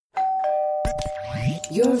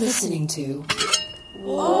You're listening to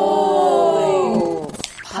Whoa!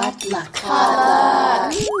 Potluck.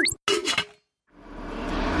 Bow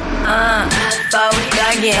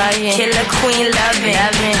thuggin', killer queen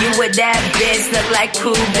lovin'. You with that bitch, look like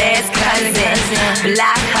Pooh Bear's cousin.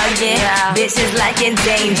 Block huggin', bitches like in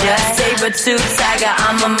danger. Saber-tooth tiger,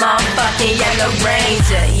 I'm a motherfucking yellow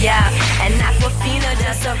ranger. Yeah, and Aquafina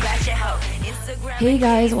just a ratchet hoe. Hey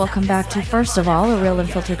guys, welcome back to First of All, a real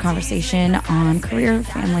unfiltered conversation on career,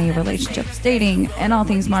 family, relationships, dating, and all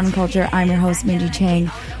things modern culture. I'm your host, Minji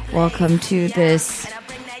Chang. Welcome to this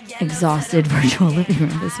exhausted virtual living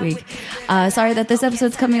room this week. Sorry that this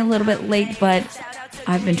episode's coming a little bit late, but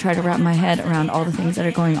I've been trying to wrap my head around all the things that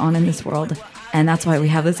are going on in this world, and that's why we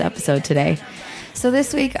have this episode today. So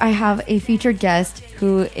this week I have a featured guest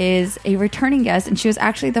who is a returning guest, and she was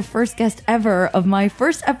actually the first guest ever of my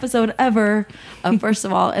first episode ever of First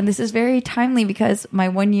of All, and this is very timely because my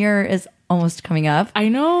 1 year is almost coming up. I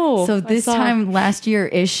know. So this time last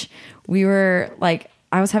year-ish, we were like,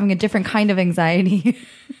 I was having a different kind of anxiety.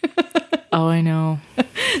 Oh, I know.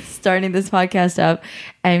 Starting this podcast up.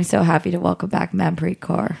 I'm so happy to welcome back Manpreet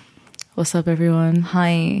Kaur. What's up, everyone?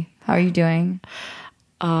 Hi. How are you doing?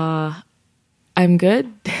 I'm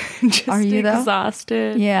good. Just Are you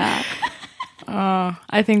exhausted? Yeah.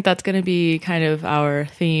 I think that's going to be kind of our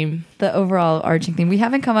theme. The overall arching theme. We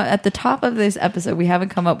haven't come up at the top of this episode. We haven't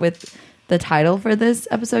come up with the title for this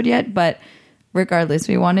episode yet, but regardless,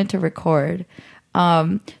 we wanted to record.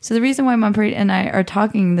 So the reason why Manpreet and I are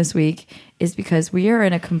talking this week is because we are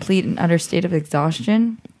in a complete and utter state of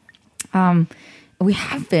exhaustion. We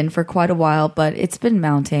have been for quite a while, but it's been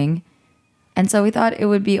mounting. And so we thought it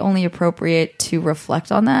would be only appropriate to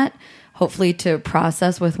reflect on that, hopefully to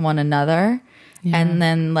process with one another, and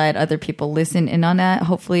then let other people listen in on that,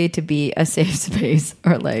 hopefully to be a safe space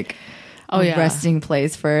or like a resting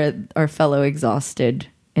place for our fellow exhausted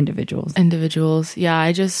individuals. Yeah,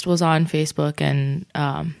 I just was on Facebook and,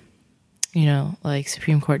 like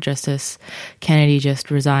Supreme Court Justice Kennedy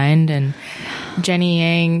just resigned, and Jenny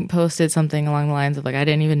Yang posted something along the lines of like, I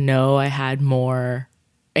didn't even know I had more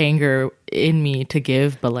anger in me to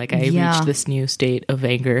give, but like I reached this new state of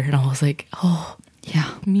anger, and I was like, oh yeah,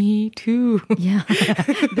 me too. Yeah.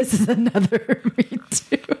 This is another me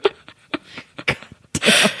too. God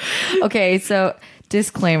damn. Okay, so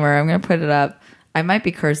disclaimer, I'm gonna put it up. I might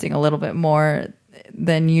be cursing a little bit more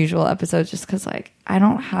than usual episodes just because like I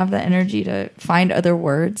don't have the energy to find other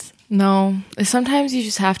words. No, sometimes you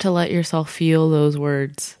just have to let yourself feel those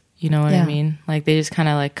words. You know what I mean? Like they just kind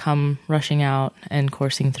of like come rushing out and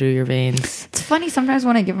coursing through your veins. It's funny sometimes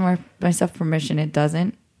when I give myself permission, it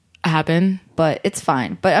doesn't happen, but it's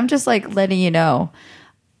fine. But I'm just like letting you know,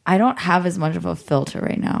 I don't have as much of a filter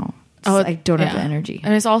right now. I don't have the energy.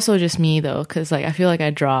 And it's also just me though, because like I feel like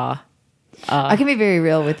I draw. I can be very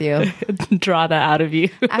real with you. Draw that out of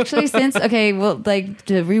you. Actually, like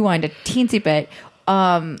to rewind a teensy bit,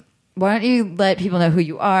 why don't you let people know who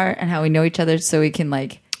you are and how we know each other so we can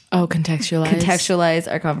like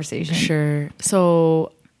contextualize our conversation. Sure.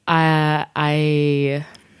 So I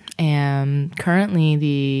am currently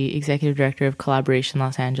the executive director of Collaboration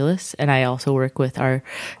Los Angeles, and I also work with our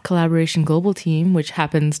Collaboration Global team, which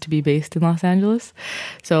happens to be based in Los Angeles.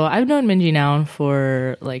 So I've known Minji now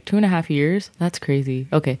for like 2.5 years. That's crazy.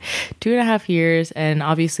 Okay. 2.5 years. And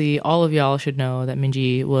obviously all of y'all should know that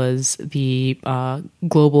Minji was the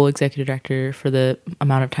global executive director for the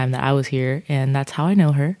amount of time that I was here. And that's how I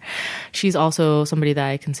know her. She's also somebody that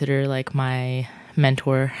I consider like my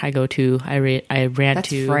mentor. I ran That's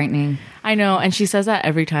to. Frightening. I know, and she says that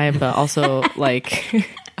every time, but also like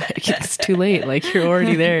it's too late. Like you're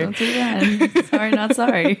already there. Don't do that. Sorry, not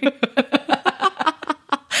sorry.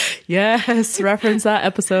 Yes, reference that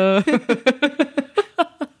episode.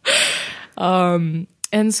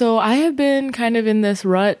 And so I have been kind of in this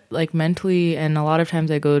rut, like mentally, and a lot of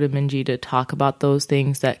times I go to Minji to talk about those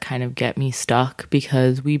things that kind of get me stuck,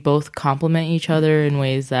 because we both complement each other in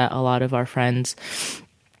ways that a lot of our friends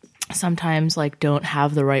sometimes like don't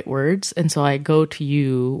have the right words. And so I go to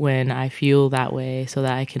you when I feel that way so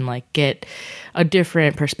that I can like get a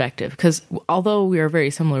different perspective, because although we are very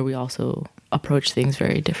similar, we also approach things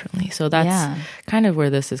very differently. So that's kind of where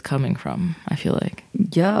this is coming from, I feel like.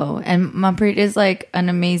 And Manpreet is like an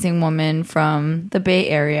amazing woman from the Bay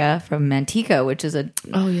Area, from Manteca, which is a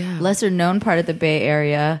lesser known part of the Bay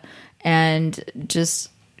Area, and just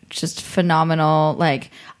phenomenal.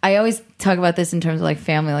 Like I always talk about this in terms of like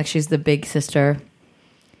family, like she's the big sister.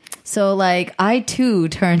 So like I too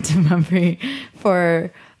turn to Manpreet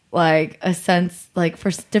for like a sense, like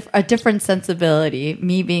for a different sensibility,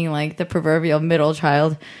 me being like the proverbial middle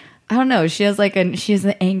child. I don't know. She has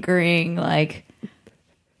an anchoring, like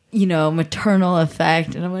maternal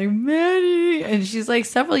effect. And I'm like, Maddie. And she's like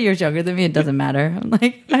several years younger than me. It doesn't matter. I'm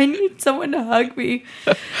like, I need someone to hug me.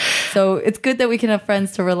 So it's good that we can have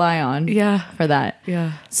friends to rely on for that.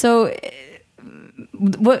 Yeah. So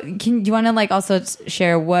do you want to like also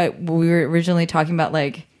share what we were originally talking about?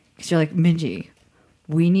 Like, because you're like, Minji,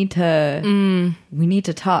 we need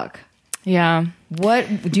to talk. Yeah. What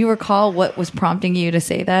do you recall? What was prompting you to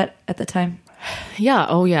say that at the time? Yeah.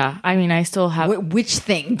 Oh, yeah. I mean, I still have. Which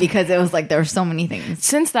thing? Because it was like there were so many things.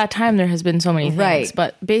 Since that time, there has been so many things. Right.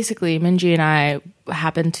 But basically, Minji and I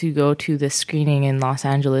happened to go to this screening in Los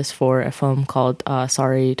Angeles for a film called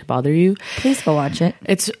Sorry to Bother You. Please go watch it.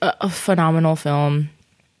 It's a phenomenal film.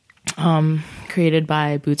 Created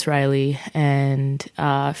by Boots Riley and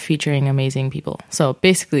featuring amazing people. So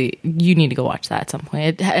basically, you need to go watch that at some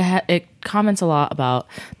point. It comments a lot about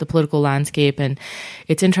the political landscape, and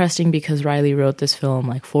it's interesting because Riley wrote this film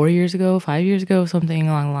like 5 years ago, something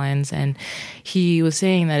along the lines, and he was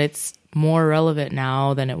saying that it's more relevant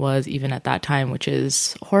now than it was even at that time, which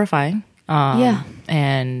is horrifying.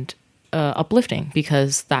 And uplifting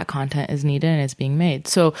because that content is needed and it's being made.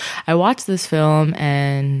 So I watched this film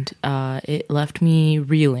and it left me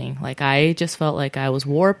reeling. Like I just felt like I was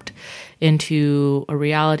warped into a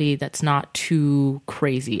reality that's not too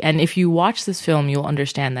crazy. And if you watch this film, you'll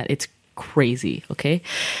understand that it's crazy. Okay.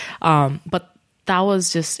 But that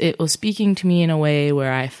was just, it was speaking to me in a way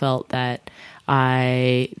where I felt that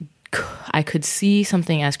I could see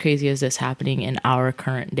something as crazy as this happening in our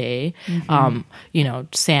current day.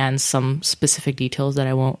 Sans some specific details that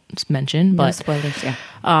I won't mention, but no spoilers, yeah.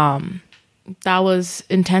 That was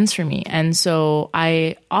intense for me. And so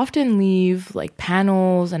I often leave like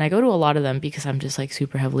panels, and I go to a lot of them because I'm just like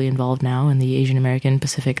super heavily involved now in the Asian American,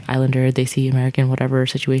 Pacific Islander, Desi American, whatever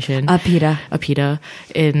situation. APITA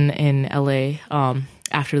in LA.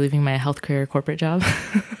 After leaving my healthcare corporate job,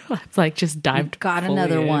 I've like just dived. Got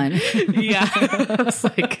another one. Yeah. I was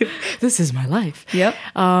like, this is my life. Yep.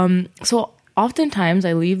 So oftentimes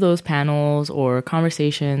I leave those panels or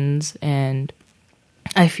conversations and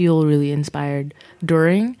I feel really inspired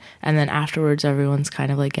during, and then afterwards everyone's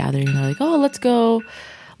kind of like gathering. They're like, oh, let's go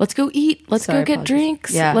eat. Let's go get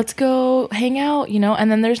drinks. Yeah. Let's go hang out,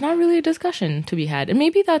 and then there's not really a discussion to be had. And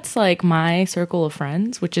maybe that's like my circle of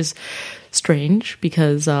friends, which is strange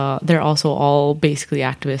because they're also all basically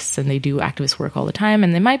activists and they do activist work all the time.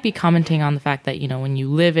 And they might be commenting on the fact that, when you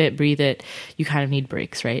live it, breathe it, you kind of need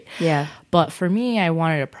breaks, right? Yeah. But for me, I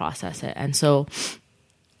wanted to process it. And so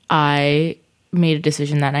I made a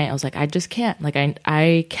decision that night. I was like, I just can't. Like,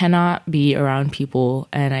 I cannot be around people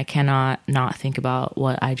and I cannot not think about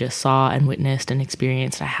what I just saw and witnessed and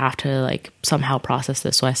experienced. I have to like somehow process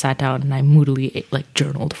this. So I sat down and I moodily like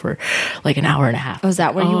journaled for like an hour and a half. Oh, is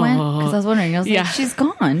that where you went? Because I was wondering. I was like, she's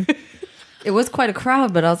gone. It was quite a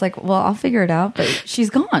crowd, but I was like, well, I'll figure it out. But she's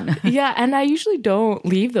gone. Yeah, and I usually don't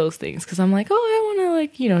leave those things because I'm like, oh, I want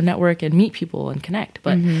to like, network and meet people and connect.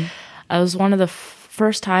 But I was one of the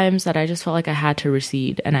first times that I just felt like I had to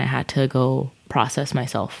recede and I had to go process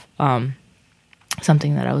myself,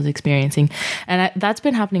 something that I was experiencing. And that's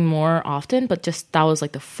been happening more often, but just that was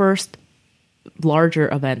like the first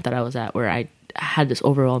larger event that I was at where I had this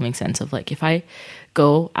overwhelming sense of like, if I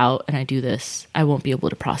go out and I do this, I won't be able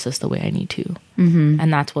to process the way I need to.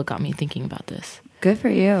 And that's what got me thinking about this. Good for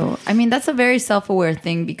you. I mean, that's a very self-aware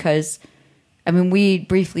thing because we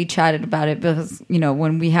briefly chatted about it because,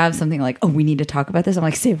 when we have something like, oh, we need to talk about this, I'm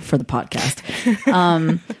like, save it for the podcast.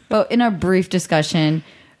 But in our brief discussion,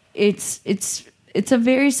 it's a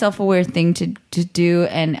very self-aware thing to do.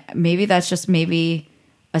 And maybe that's just maybe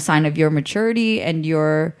a sign of your maturity and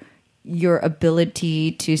your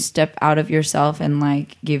ability to step out of yourself and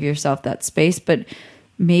like give yourself that space. But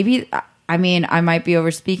maybe, I might be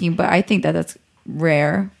over speaking, but I think that that's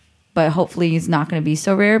rare. But hopefully it's not going to be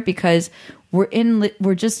so rare because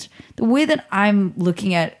we're just the way that I'm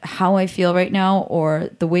looking at how I feel right now, or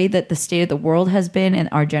the way that the state of the world has been in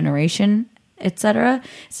our generation, etc.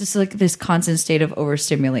 It's just like this constant state of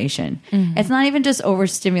overstimulation. It's not even just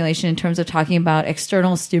overstimulation in terms of talking about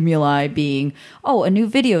external stimuli being, oh, a new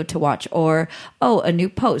video to watch, or oh, a new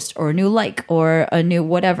post, or a new like, or a new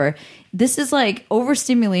whatever. This is like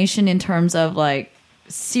overstimulation in terms of like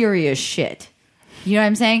serious shit. You know what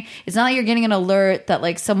I'm saying? It's not like you're getting an alert that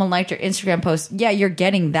like someone liked your Instagram post. Yeah, you're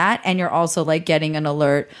getting that. And you're also like getting an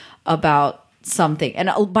alert about something.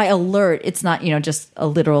 And by alert, it's not, just a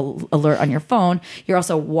literal alert on your phone. You're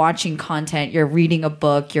also watching content. You're reading a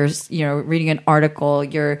book. You're, reading an article.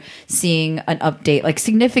 You're seeing an update, like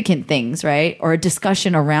significant things, right? Or a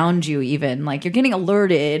discussion around you even. Like you're getting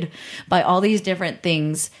alerted by all these different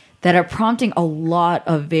things that are prompting a lot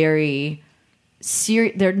of very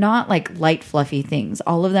they're not like light fluffy things.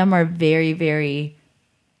 All of them are very, very,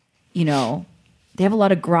 you know, they have a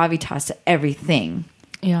lot of gravitas to everything.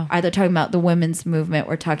 Yeah. Either talking about the women's movement,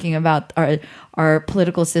 we're talking about our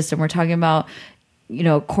political system, we're talking about, you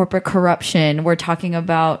know, corporate corruption, we're talking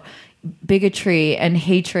about bigotry and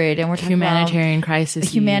hatred, and we're talking humanitarian about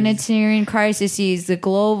crises, the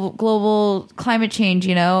global climate change,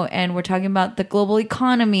 you know, and we're talking about the global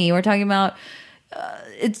economy. We're talking about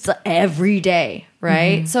it's every day,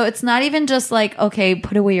 right? So it's not even just like, okay,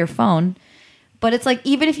 put away your phone, but it's like,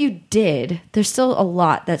 even if you did, there's still a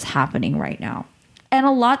lot that's happening right now, and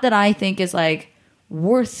a lot that I think is like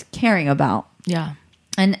worth caring about. Yeah.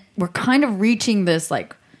 And we're kind of reaching this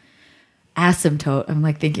like asymptote. I'm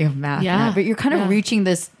like thinking of math, Yeah. but you're kind of reaching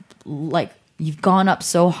this, like, you've gone up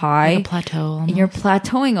so high, Like a plateau almost. and you're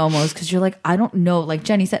plateauing almost, because you're like, I don't know, like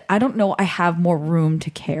Jenny said, I don't know I have more room to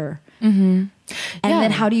care. And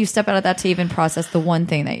then how do you step out of that to even process the one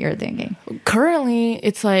thing that you're thinking? Currently,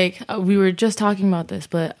 it's like we were just talking about this,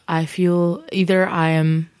 but I feel either I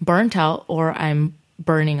am burnt out or I'm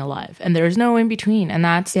burning alive, and there's no in between, and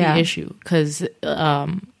that's the issue. Because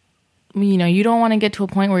you know, you don't want to get to a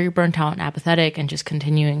point where you're burnt out and apathetic and just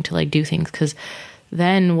continuing to like do things, because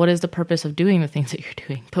then what is the purpose of doing the things that you're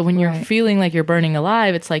doing? But when you're feeling like you're burning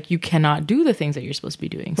alive, it's like you cannot do the things that you're supposed to be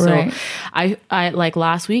doing. So I like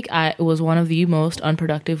last week, it was one of the most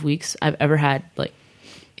unproductive weeks I've ever had, like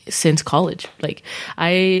since college. Like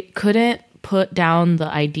I couldn't put down the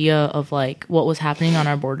idea of like what was happening on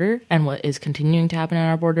our border and what is continuing to happen on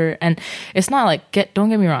our border. And it's not like, don't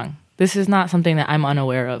get me wrong, this is not something that I'm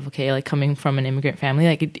unaware of. Okay, like coming from an immigrant family,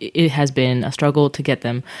 like it has been a struggle to get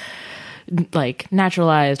them like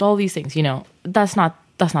naturalized, all these things, you know. That's not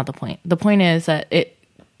the point. The point is that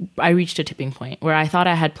I reached a tipping point where I thought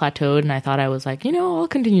I had plateaued, and I thought I was like, you know, I'll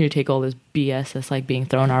continue to take all this BS that's like being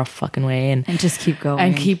thrown our fucking way and just keep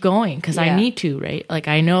going because I need to, right? Like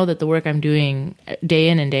I know that the work I'm doing day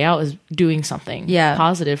in and day out is doing something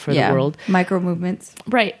positive for the world, micro movements,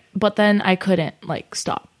 right? But then I couldn't like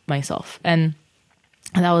stop myself, and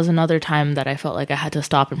that was another time that I felt like I had to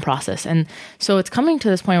stop and process. And so it's coming to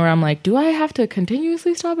this point where I'm like, do I have to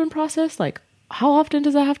continuously stop and process? Like, how often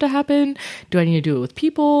does that have to happen? Do I need to do it with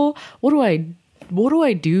people? What do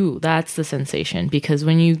I do? That's the sensation. Because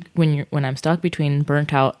when I'm stuck between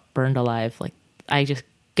burnt out, burned alive, like I just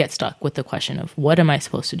get stuck with the question of what am I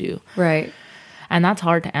supposed to do? Right. And that's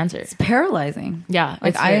hard to answer. It's paralyzing. Yeah.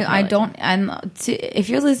 Like I don't, and if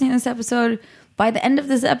you're listening to this episode, by the end of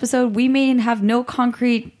this episode, we may have no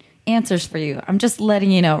concrete answers for you. I'm just letting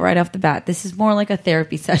you know right off the bat. This is more like a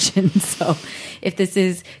therapy session. So if this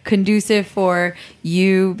is conducive for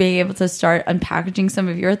you being able to start unpackaging some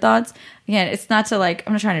of your thoughts, again, it's not to like,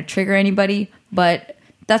 I'm not trying to trigger anybody, but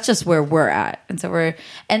that's just where we're at. And so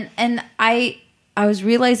I was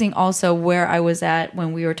realizing also where I was at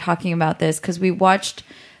when we were talking about this, because we watched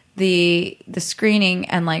the screening,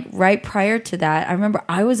 and like right prior to that, I remember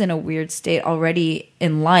I was in a weird state already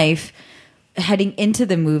in life heading into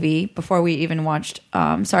the movie before we even watched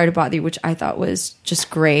Sorry to Bother You, which I thought was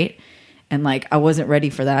just great, and like I wasn't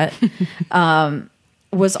ready for that.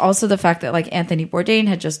 Was also the fact that like Anthony Bourdain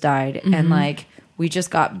had just died, and like we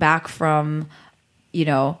just got back from, you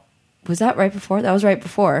know, was that right before? That was right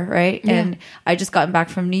before, right? Yeah. And I just gotten back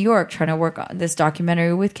from New York trying to work on this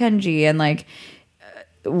documentary with Kenji, and like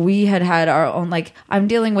we had our own, like, I'm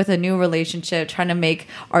dealing with a new relationship, trying to make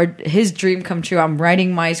his dream come true. I'm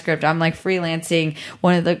writing my script. I'm like freelancing.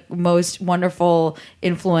 One of the most wonderful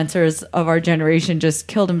influencers of our generation just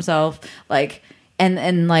killed himself. Like,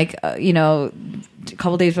 and like, you know, a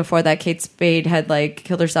couple days before that, Kate Spade had like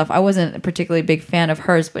killed herself. I wasn't a particularly big fan of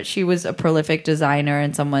hers, but she was a prolific designer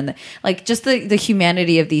and someone that, like, just the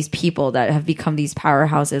humanity of these people that have become these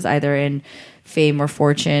powerhouses, either in fame or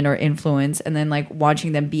fortune or influence, and then like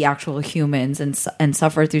watching them be actual humans and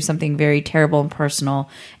suffer through something very terrible and personal,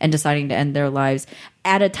 and deciding to end their lives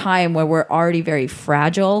at a time where we're already very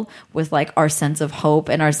fragile with like our sense of hope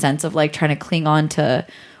and our sense of like trying to cling on to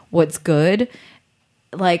what's good.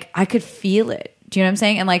 Like I could feel it. Do you know what I'm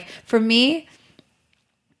saying? And like for me,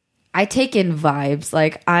 I take in vibes.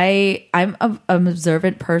 Like I'm an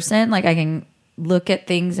observant person. Like I can look at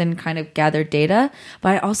things and kind of gather data,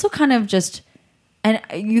 but I also kind of just, and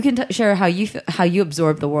you can share how you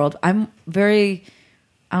absorb the world. I'm very,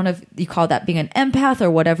 I don't know if you call that being an empath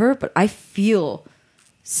or whatever, but I feel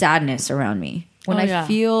sadness around me when I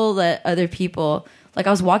feel that other people, like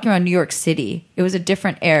I was walking around New York City, it was a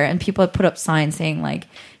different air, and people had put up signs saying like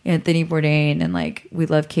Anthony Bourdain and like we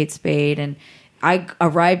love Kate Spade, and I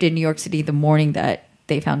arrived in New York City the morning that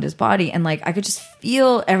they found his body. And like I could just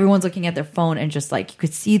feel everyone's looking at their phone and just like you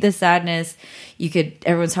could see the sadness.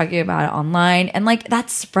 Everyone's talking about it online, and like that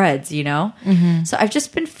spreads, you know? So I've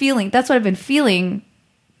just been feeling, that's what I've been feeling,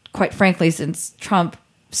 quite frankly, since Trump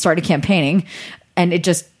started campaigning. And it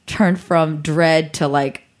just turned from dread to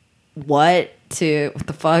like, what the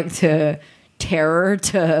fuck, to terror,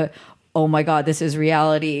 to oh my God, this is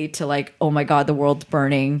reality, to like, oh my God, the world's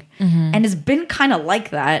burning. And it's been kind of like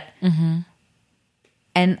that.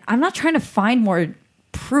 And I'm not trying to find more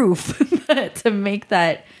proof to make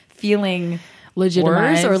that feeling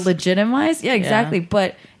Legitimized. worse or legitimized. Yeah, exactly. Yeah.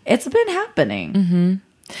 But it's been happening.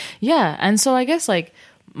 Yeah. And so I guess like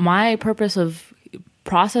my purpose of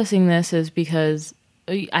processing this is because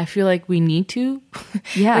I feel like we need to.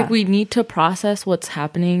 Yeah. Like we need to process what's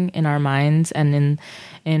happening in our minds and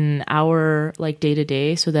in our like day to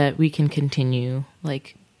day so that we can continue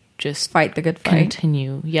like just Fight the good fight.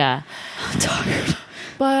 continue. Yeah. I'm tired.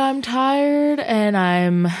 But I'm tired and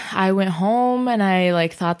I went home and I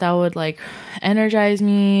like thought that would like energize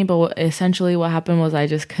me. But essentially what happened was I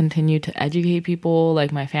just continued to educate people,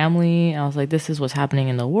 like my family. I was like, this is what's happening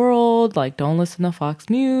in the world. Like, don't listen to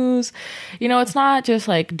Fox News. You know, it's not just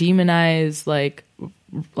like demonize like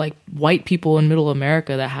white people in middle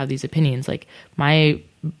America that have these opinions. Like my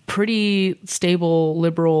pretty stable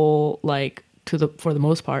liberal, like, for the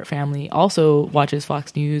most part, family also watches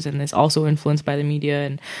Fox News and is also influenced by the media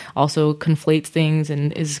and also conflates things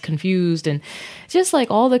and is confused, and just like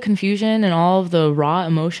all the confusion and all of the raw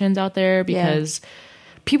emotions out there because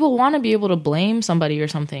people want to be able to blame somebody or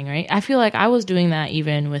something, right? I feel like I was doing that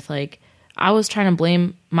even with like, I was trying to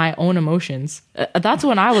blame my own emotions. That's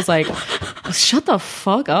when I was like, shut the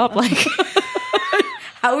fuck up. Like,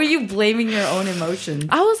 How are you blaming your own emotions?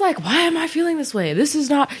 I was like, why am I feeling this way? This is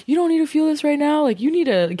not, you don't need to feel this right now. Like, you need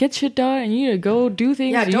to get shit done and you need to go do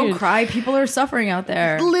things. Yeah, You don't need to- cry. People are suffering out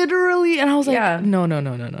there. Literally. And I was like, Yeah. no.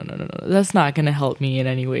 That's not going to help me in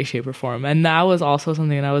any way, shape, or form. And that was also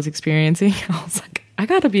something that I was experiencing. I was like, I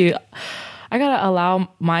got to allow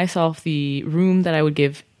myself the room that I would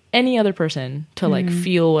give any other person to like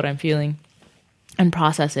feel what I'm feeling and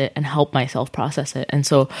process it and help myself process it. And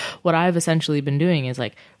so what I've essentially been doing is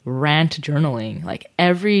like rant journaling, like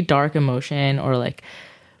every dark emotion or like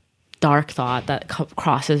dark thought that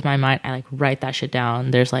crosses my mind, I like write that shit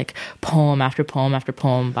down. There's like poem after poem after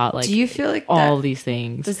poem about like, Do you feel like all that- these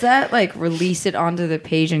things. Does that like release it onto the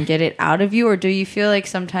page and get it out of you? Or do you feel like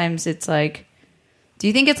sometimes it's like, do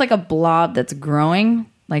you think it's like a blob that's growing?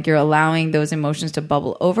 Like you're allowing those emotions to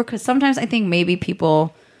bubble over? Because sometimes I think maybe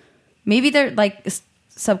they're like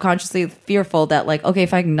subconsciously fearful that like, okay,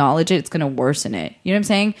 if I acknowledge it, it's going to worsen it. You know what I'm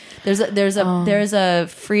saying? There's a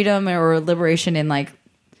freedom or liberation in like,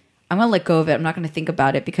 I'm going to let go of it. I'm not going to think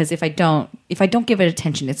about it because if I don't give it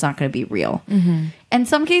attention, it's not going to be real. And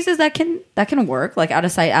some cases that can work, like out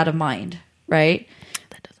of sight, out of mind, right?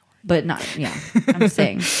 That doesn't work But not, yeah, I'm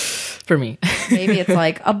saying for me. maybe it's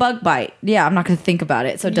like a bug bite. Yeah, I'm not going to think about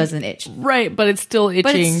it, so it doesn't itch. Right. But it's still itching.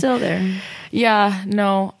 But it's still there. Yeah,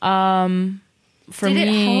 no. For Did it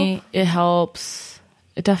me, help? it helps.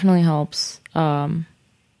 It definitely helps.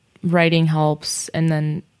 Writing helps, and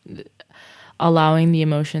then allowing the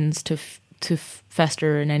emotions to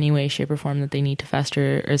fester in any way, shape, or form that they need to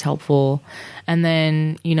fester is helpful. And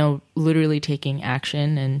then, you know, literally taking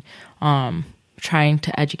action and trying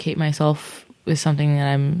to educate myself is something that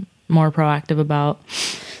I'm more proactive about.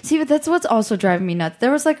 See, but that's what's also driving me nuts.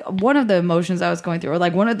 There was like one of the emotions I was going through, or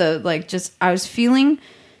like one of the like just I was feeling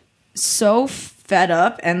so fed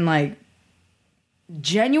up and like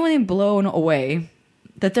genuinely blown away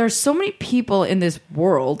that there are so many people in this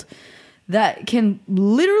world that can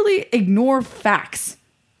literally ignore facts.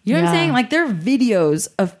 You know what I'm Yeah. saying? Like there are videos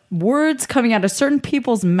of words coming out of certain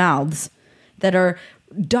people's mouths that are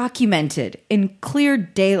documented in clear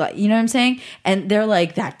daylight. You know what I'm saying? And they're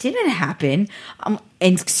like, that didn't happen.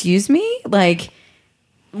 Excuse me? Like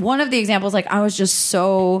one of the examples, like I was just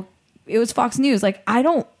so, it was Fox News. Like I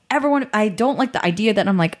don't like the idea that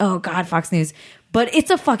I'm like, oh God, Fox News. But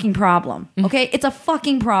it's a fucking problem. Okay? It's a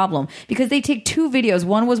fucking problem because they take two videos.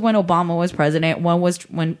 One was when Obama was president. One was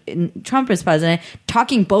when Trump was president,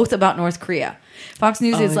 talking both about North Korea. Fox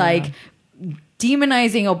News is like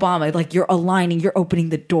demonizing Obama. Like you're opening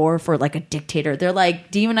the door for like a dictator. They're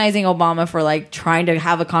like demonizing Obama for like trying to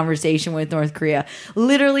have a conversation with North Korea.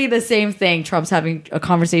 Literally the same thing. Trump's having a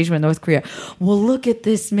conversation with North Korea. Well, look at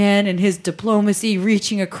this man and his diplomacy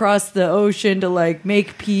reaching across the ocean to like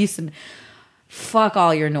make peace. And fuck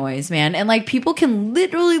all your noise, man. And like people can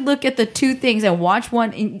literally look at the two things and watch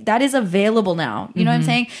one that is available now. You know what I'm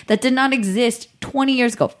saying? That did not exist 20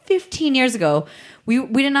 years ago, 15 years ago. We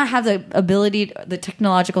did not have the ability, the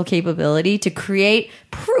technological capability to create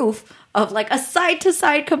proof of like a side to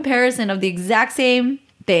side comparison of the exact same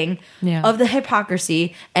thing, of the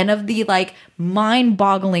hypocrisy and of the like mind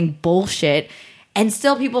boggling bullshit. And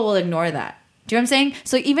still people will ignore that. Do you know what I'm saying?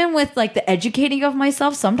 So even with like the educating of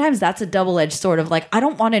myself, sometimes that's a double-edged sword of like, I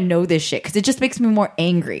don't want to know this shit because it just makes me more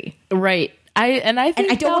angry. Right. I think And I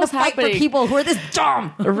don't want to fight for people who are this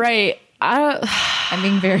dumb. Right. I'm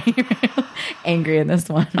being very angry in this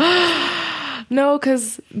one. No,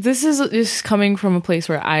 because this is just coming from a place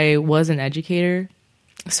where I was an educator.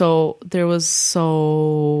 So there was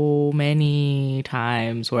so many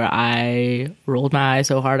times where I rolled my eyes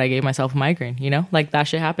so hard I gave myself a migraine, you know? Like that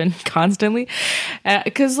shit happened constantly.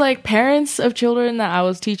 Because like parents of children that I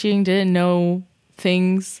was teaching didn't know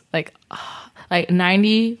things. Like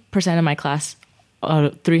 90% of my class,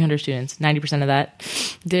 300 students, 90% of that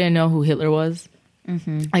didn't know who Hitler was.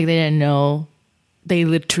 Like they didn't know. They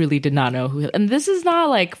literally did not know who. And this is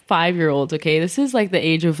not like 5-year-olds, okay? This is like the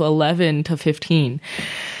age of 11 to 15.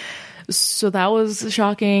 So that was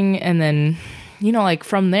shocking. And then, you know, like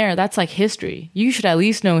from there, that's like history. You should at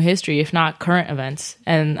least know history, if not current events.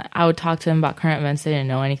 And I would talk to them about current events. They didn't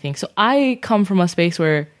know anything. So I come from a space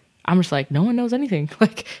where I'm just like, no one knows anything.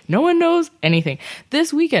 Like, no one knows anything.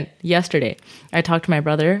 This weekend, yesterday, I talked to my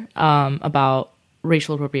brother about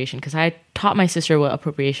racial appropriation because I taught my sister what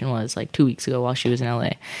appropriation was like 2 weeks ago while she was in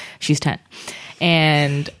LA. She's 10.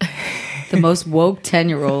 And The most woke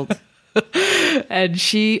 10-year-old. and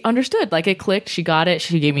she understood, like it clicked. She got it.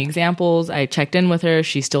 She gave me examples. I checked in with her.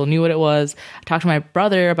 She still knew what it was. I talked to my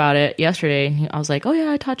brother about it yesterday and I was like, oh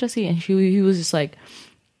yeah, I taught Jesse. And he was just like,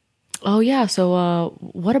 oh yeah, so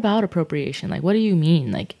what about appropriation? Like, what do you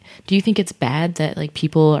mean? Like, do you think it's bad that like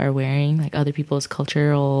people are wearing like other people's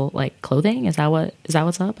cultural like clothing? Is that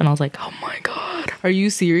what's up? And I was like, oh my God, are you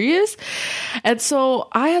serious? And so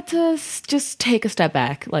I had to just take a step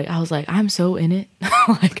back. Like, I was like, I'm so in it.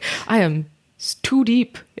 Like, I am too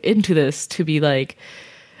deep into this to be like,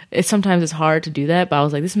 sometimes it's hard to do that. But I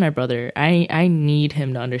was like, this is my brother. I need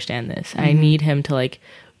him to understand this. I need him to like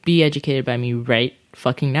be educated by me right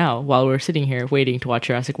fucking now while we're sitting here waiting to watch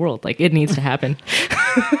Jurassic World. Like, it needs to happen.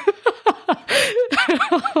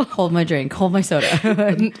 Hold my drink, hold my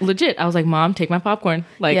soda. Legit. I was like, Mom, take my popcorn.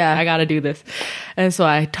 Like, Yeah. I gotta do this. And so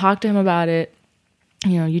I talked to him about it.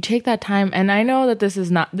 You know, you take that time. And I know that this is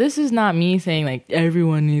not me saying like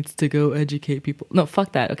everyone needs to go educate people. No,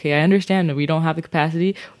 fuck that. Okay, I understand that we don't have the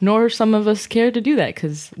capacity, nor some of us care to do that,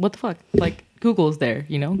 because what the fuck? Like, Google's there,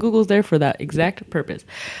 you know? Google's there for that exact purpose.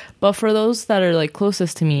 But for those that are like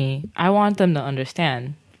closest to me, I want them to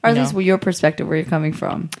understand. Or at you least know? your perspective, where you're coming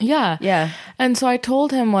from. Yeah. Yeah. And so I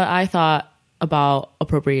told him what I thought about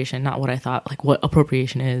appropriation, not what I thought, like what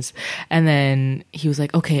appropriation is. And then he was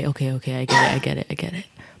like, okay, I get it.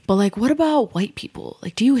 But like, what about white people?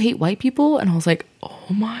 Like, do you hate white people? And I was like, oh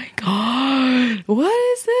my God, what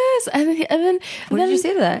is this? And then What did you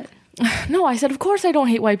say to that? no, I said, of course I don't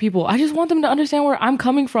hate white people. I just want them to understand where I'm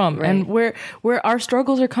coming from, Right. and where our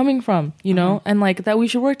struggles are coming from, you know, and like that we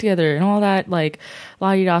should work together and all that, like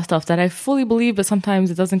la-di-da stuff that I fully believe, but sometimes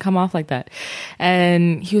it doesn't come off like that.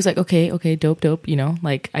 And he was like, okay, dope, you know,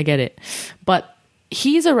 like I get it. But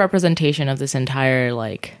he's a representation of this entire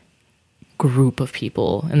like group of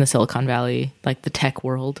people in the Silicon Valley, like the tech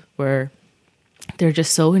world, where they're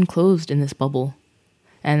just so enclosed in this bubble.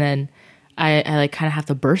 And then I like kind of have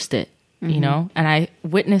to burst it, you know? And I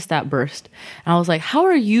witnessed that burst. And I was like, how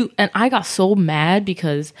are you? And I got so mad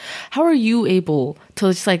because how are you able to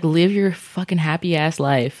just like live your fucking happy ass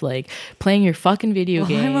life, like playing your fucking video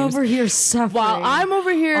games? I'm over here suffering. While I'm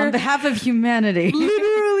over here on behalf of humanity.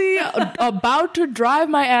 literally about to drive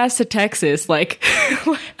my ass to Texas. Like,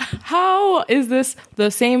 how is this the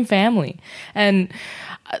same family? And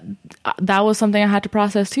that was something I had to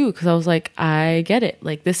process too, because I was like, I get it.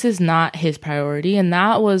 Like, this is not his priority. And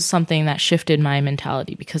that was something that shifted my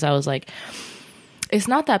mentality, because I was like, it's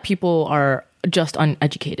not that people are just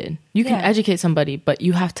uneducated. You can Yeah. educate somebody, but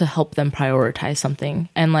you have to help them prioritize something.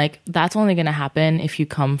 And like, that's only going to happen if you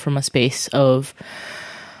come from a space of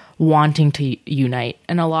wanting to unite.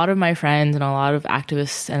 And a lot of my friends and a lot of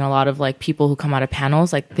activists and a lot of like people who come out of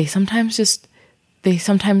panels, like they sometimes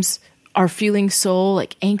are feeling so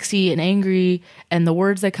like angsty and angry, and the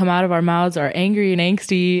words that come out of our mouths are angry and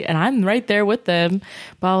angsty, and I'm right there with them.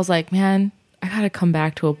 But I was like, man, I gotta come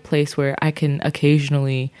back to a place where I can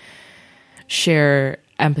occasionally share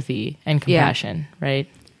empathy and compassion, right?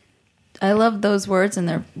 I love those words, and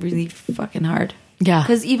they're really fucking hard. Yeah.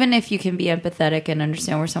 Because even if you can be empathetic and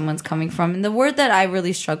understand where someone's coming from, and the word that I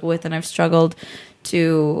really struggle with, and I've struggled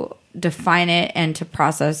to define it and to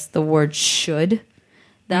process the word should,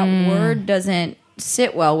 that word doesn't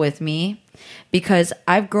sit well with me because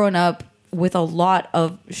I've grown up with a lot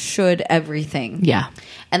of should everything. Yeah.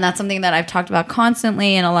 And that's something that I've talked about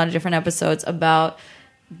constantly in a lot of different episodes about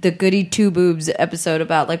the Goody Two Boobs episode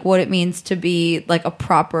about like what it means to be like a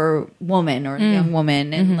proper woman or a young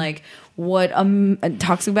woman and like what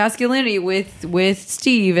toxic masculinity with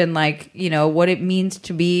Steve and like, you know, what it means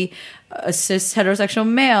to be a cis heterosexual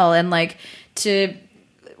male and like to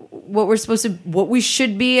what we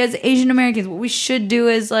should be as Asian Americans, what we should do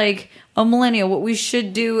as like a millennial, what we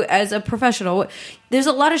should do as a professional. There's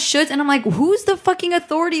a lot of shoulds, and I'm like, who's the fucking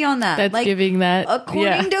authority on that? That's like, giving that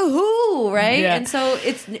according to who, right? Yeah. And so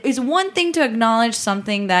it's one thing to acknowledge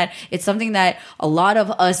something that it's something that a lot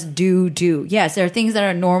of us do. Yes, there are things that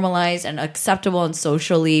are normalized and acceptable and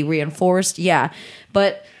socially reinforced. Yeah,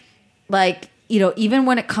 but like, you know, even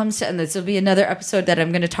when it comes to, and this will be another episode that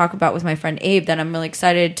I'm going to talk about with my friend Abe that I'm really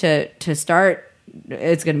excited to start.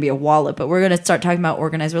 It's going to be a wallop, but we're going to start talking about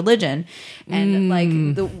organized religion and like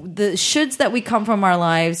the shoulds that we come from our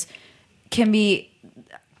lives can be,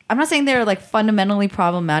 I'm not saying they're like fundamentally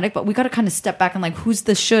problematic, but we got to kind of step back and like, who's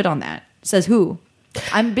the should on that? Says who?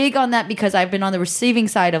 I'm big on that because I've been on the receiving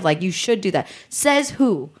side of like, you should do that. Says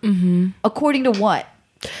who? According to what?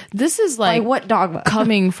 This is like By what dogma?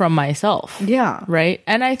 coming from myself. Yeah. Right.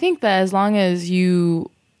 And I think that as long as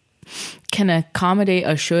you can accommodate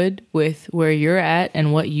a should with where you're at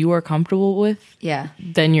and what you are comfortable with, Yeah.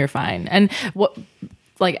 then you're fine. And what,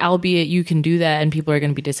 like, albeit you can do that and people are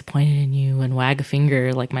going to be disappointed in you and wag a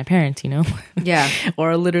finger like my parents, you know? Yeah.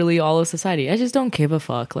 Or literally all of society. I just don't give a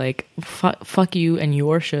fuck. Like, fuck you and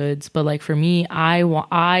your shoulds. But like for me,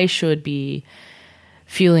 I should be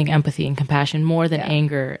feeling empathy and compassion more than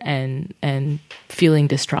anger and feeling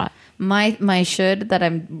distraught. My should that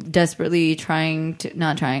I'm desperately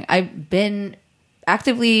I've been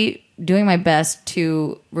actively doing my best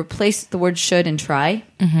to replace the word should and try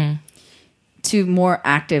to more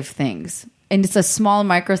active things. And it's a small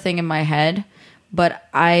micro thing in my head, but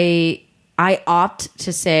I opt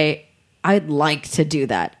to say, I'd like to do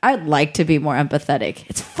that. I'd like to be more empathetic.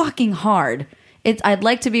 It's fucking hard. I'd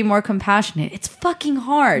like to be more compassionate. It's fucking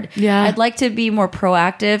hard. Yeah. I'd like to be more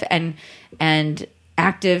proactive and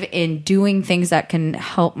active in doing things that can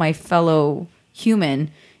help my fellow human.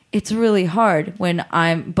 It's really hard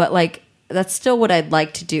but like, that's still what I'd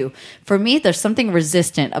like to do. For me, there's something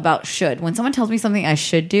resistant about should. When someone tells me something I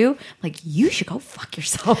should do, I'm like, you should go fuck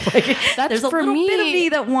yourself. Like, there's a for little bit of me, me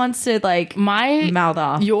that wants to like my mouth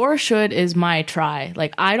off. Your should is my try.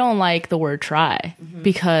 Like, I don't like the word try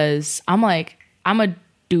because I'm like, I'm a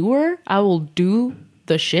doer. I will do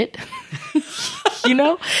the shit. You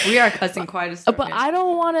know? We are cussing quite a story. But I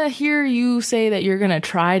don't want to hear you say that you're going to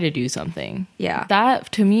try to do something. Yeah.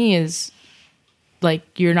 That to me is like,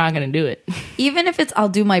 you're not going to do it. Even if it's I'll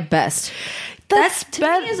do my best. That's to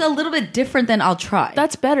me is a little bit different than I'll try.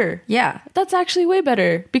 That's better. Yeah. That's actually way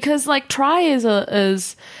better because like try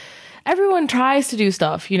is everyone tries to do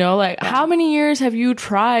stuff, you know? Like how many years have you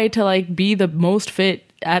tried to like be the most fit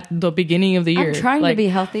at the beginning of the year? I'm trying like, to be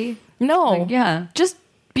healthy. No. Like, yeah. Just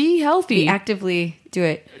be healthy. Actively do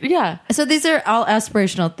it. Yeah. So these are all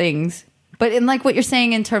aspirational things. But in like what you're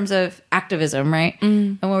saying in terms of activism, right?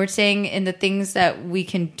 And what we're saying in the things that we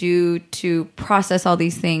can do to process all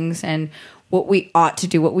these things and what we ought to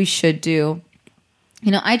do, what we should do.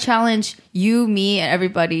 You know, I challenge you, me, and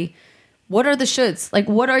everybody. What are the shoulds? Like,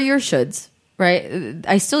 what are your shoulds? Right?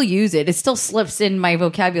 I still use it. It still slips in my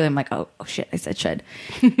vocabulary. I'm like, oh shit, I said should.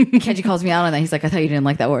 Kenji calls me out on that. He's like, I thought you didn't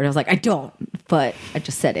like that word. I was like, I don't, but I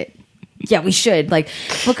just said it. Yeah, we should. Like,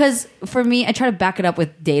 because for me, I try to back it up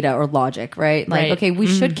with data or logic, right? Like, Right. okay, we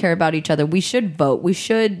should care about each other. We should vote. We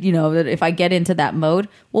should, you know, that if I get into that mode,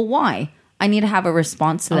 well, why? I need to have a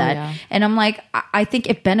response to that. Yeah. And I'm like, I think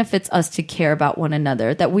it benefits us to care about one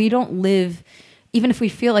another, that we don't live, even if we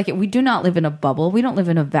feel like it, we do not live in a bubble. We don't live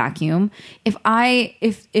in a vacuum.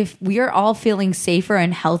 If we are all feeling safer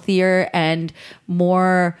and healthier and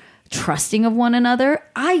more trusting of one another,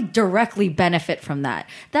 I directly benefit from that.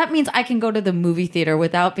 That means I can go to the movie theater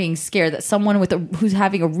without being scared that someone who's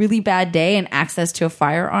having a really bad day and access to a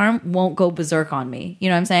firearm won't go berserk on me. You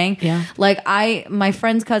know what I'm saying? Yeah. Like my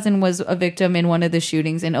friend's cousin was a victim in one of the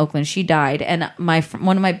shootings in Oakland. She died, and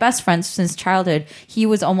one of my best friends since childhood, he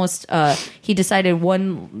was almost he decided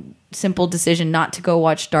one simple decision not to go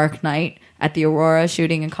watch Dark Knight at the Aurora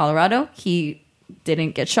shooting in Colorado. He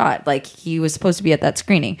didn't get shot. Like, he was supposed to be at that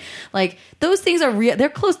screening. Like, those things are real. They're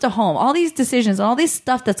close to home. All these decisions, all this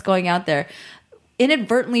stuff that's going out there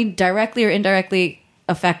inadvertently, directly or indirectly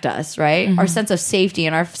affect us, right? Our sense of safety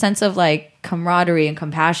and our sense of like camaraderie and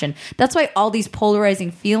compassion. That's why all these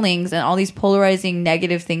polarizing feelings and all these polarizing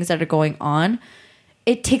negative things that are going on,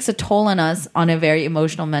 it takes a toll on us on a very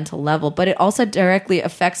emotional, mental level, but it also directly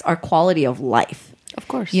affects our quality of life. Of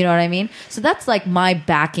course. You know what I mean? So that's like my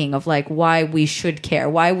backing of like why we should care,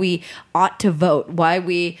 why we ought to vote, why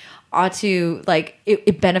we ought to like,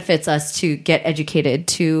 it benefits us to get educated,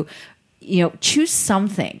 to, you know, choose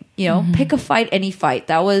something, you know, pick a fight, any fight.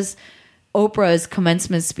 That was Oprah's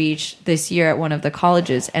commencement speech this year at one of the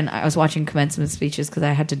colleges. And I was watching commencement speeches because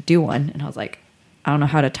I had to do one. And I was like, I don't know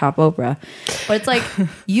how to top Oprah. But it's like,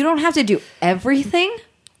 you don't have to do everything.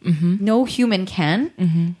 No human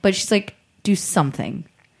can. But she's like, do something.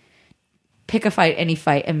 Pick a fight, any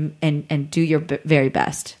fight, and do your very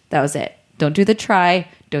best. That was it. Don't do the try.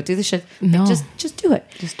 Don't do the shit. No. Just do it.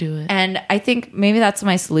 Just do it. And I think maybe that's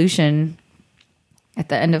my solution at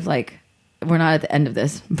the end of like, we're not at the end of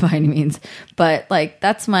this by any means, but like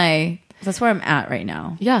that's where I'm at right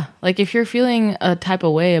now. Yeah. Like if you're feeling a type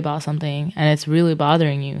of way about something and it's really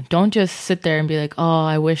bothering you, don't just sit there and be like, oh,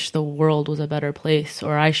 I wish the world was a better place,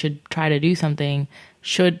 or I should try to do something.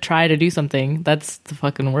 That's the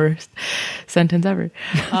fucking worst sentence ever.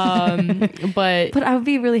 But I would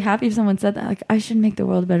be really happy if someone said that. Like, I should make the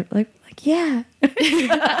world better. Like yeah.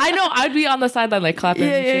 I know I'd be on the sideline like clapping.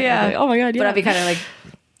 and shit. Yeah. Like, oh my God. Yeah. But I'd be kind of like,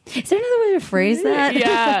 is there another way to phrase that?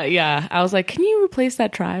 Yeah. I was like, can you replace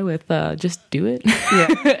that try with just do it?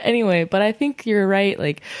 Yeah. Anyway, but I think you're right.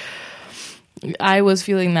 Like, I was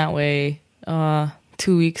feeling that way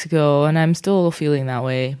 2 weeks ago, and I'm still feeling that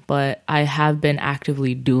way, but I have been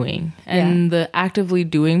actively doing. And the actively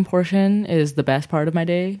doing portion is the best part of my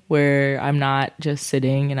day, where I'm not just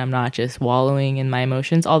sitting and I'm not just wallowing in my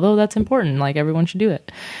emotions, although that's important. Like, everyone should do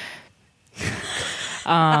it.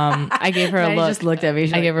 I gave her a look. Just looked at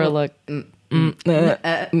me. I gave her a look.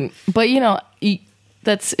 But you know,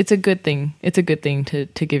 it's a good thing. It's a good thing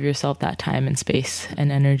to give yourself that time and space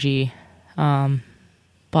and energy.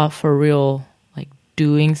 But for real, like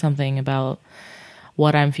doing something about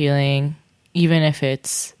what I'm feeling, even if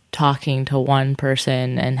it's talking to one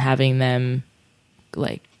person and having them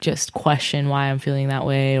like just question why I'm feeling that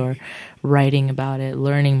way, or writing about it,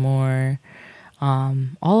 learning more.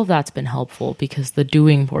 All of that's been helpful because the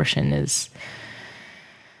portion is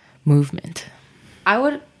movement.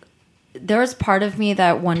 There was part of me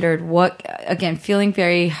that wondered feeling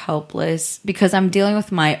very helpless because I'm dealing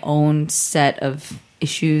with my own set of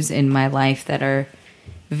issues in my life that are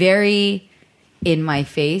very in my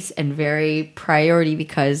face and very priority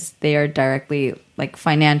because they are directly like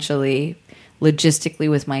financially, logistically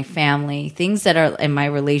with my family, things that are in my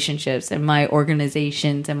relationships and my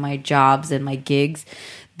organizations and my jobs and my gigs.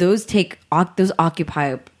 Those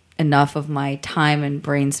occupy enough of my time and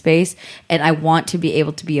brain space, and I want to be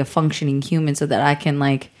able to be a functioning human so that I can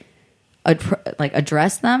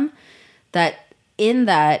address them. That in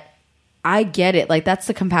that I get it. Like, that's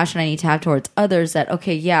the compassion I need to have towards others, that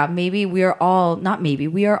okay, yeah, maybe we are all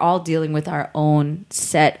dealing with our own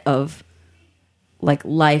set of like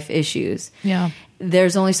life issues. Yeah.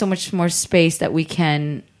 There's only so much more space that we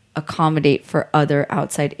can accommodate for other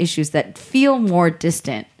outside issues that feel more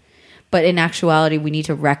distant. But in actuality, we need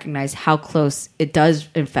to recognize how close it does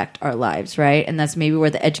affect our lives, right? And that's maybe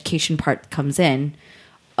where the education part comes in,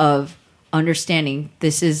 of understanding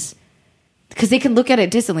this is, because they can look at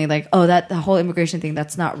it distantly, like, oh, the whole immigration thing,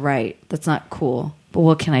 that's not right. That's not cool. But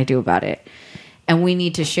what can I do about it? And we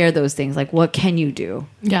need to share those things. Like, what can you do?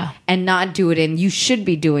 Yeah. And not do it in, you should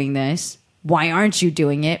be doing this. Why aren't you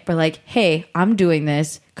doing it? But like, hey, I'm doing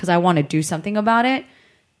this because I want to do something about it.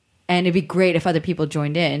 And it'd be great if other people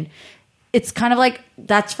joined in. It's kind of like,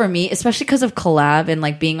 that's for me, especially because of collab and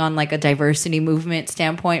like being on like a diversity movement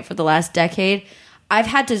standpoint for the last decade. I've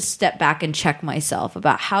had to step back and check myself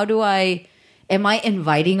about am I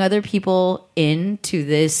inviting other people into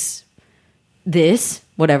this,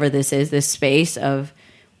 whatever this is, this space of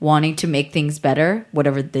wanting to make things better,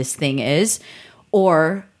 whatever this thing is,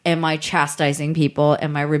 or am I chastising people?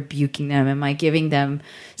 Am I rebuking them? Am I giving them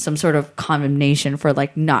some sort of condemnation for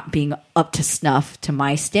like not being up to snuff to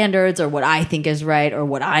my standards or what I think is right or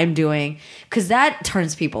what I'm doing? Because that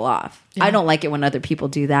turns people off. Yeah. I don't like it when other people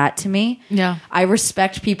do that to me. Yeah. I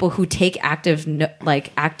respect people who take active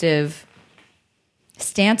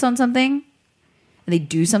stance on something and they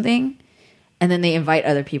do something and then they invite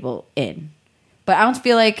other people in. But I don't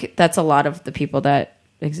feel like that's a lot of the people that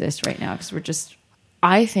exist right now, because we're just...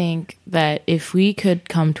 I think that if we could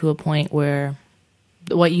come to a point where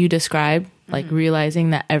what you described, like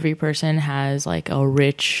realizing that every person has like a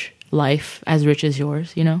rich life, as rich as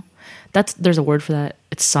yours, you know, there's a word for that.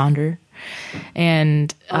 It's sonder.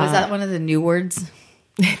 And is that one of the new words?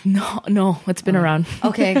 no, it's been around.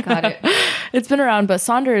 Okay, got it. It's been around, but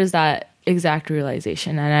sonder is that exact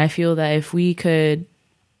realization. And I feel that if we could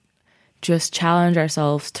just challenge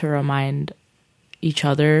ourselves to remind each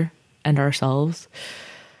other and ourselves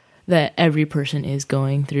that every person is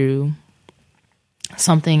going through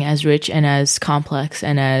something as rich and as complex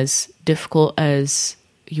and as difficult as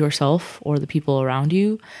yourself or the people around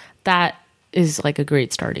you, that is like a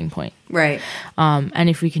great starting point. Right. And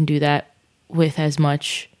if we can do that with as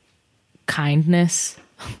much kindness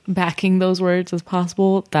backing those words as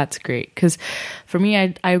possible, that's great. Because for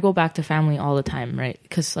me, I go back to family all the time, right?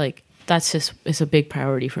 Because like it's a big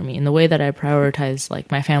priority for me. And the way that I prioritize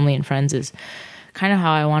like my family and friends is kind of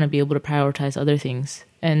how I want to be able to prioritize other things.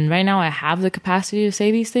 And right now I have the capacity to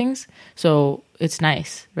say these things. So it's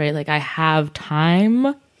nice, right? Like I have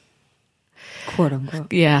time. Quote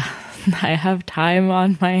unquote. Yeah. I have time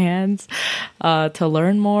on my hands to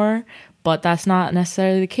learn more. But that's not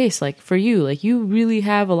necessarily the case. Like for you, like you really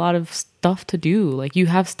have a lot of stuff to do. Like you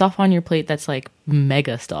have stuff on your plate that's like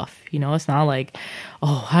mega stuff. You know, it's not like,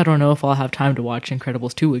 oh, I don't know if I'll have time to watch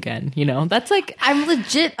Incredibles 2 again. You know, that's like, I'm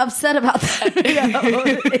legit upset about that.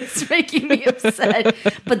 It's making me upset.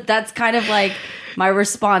 But that's kind of like my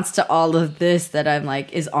response to all of this that I'm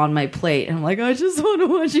like is on my plate. And I'm like, I just want to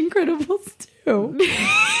watch Incredibles 2.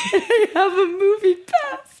 I have a movie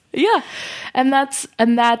pass. Yeah. And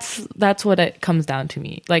that's what it comes down to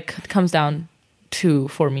me. Like comes down to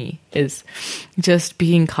for me is just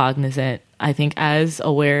being cognizant. I think as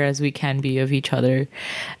aware as we can be of each other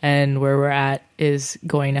and where we're at is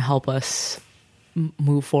going to help us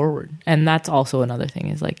move forward. And that's also another thing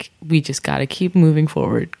is like we just got to keep moving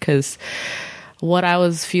forward, because what I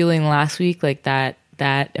was feeling last week, like that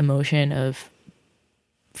emotion of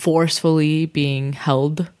forcefully being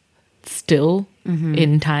held still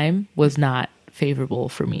in time was not favorable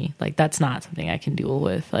for me. Like that's not something I can deal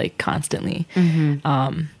with like constantly.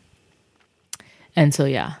 And so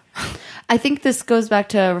yeah, I think this goes back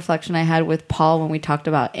to a reflection I had with Paul when we talked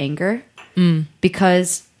about anger,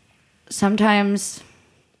 because sometimes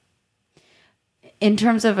in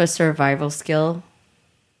terms of a survival skill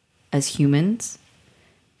as humans,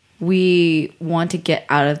 we want to get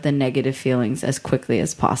out of the negative feelings as quickly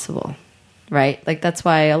as possible. Right? Like that's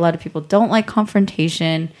why a lot of people don't like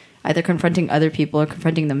confrontation, either confronting other people or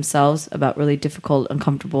confronting themselves about really difficult,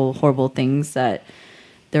 uncomfortable, horrible things that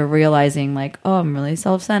they're realizing like, oh, I'm really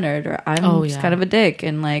self-centered, or I'm just kind of a dick,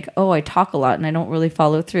 and like, oh, I talk a lot and I don't really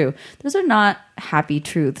follow through. Those are not happy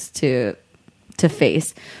truths to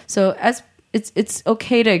face. So as it's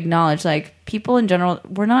okay to acknowledge like people in general,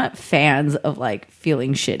 we're not fans of like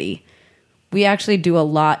feeling shitty. We actually do a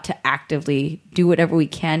lot to actively do whatever we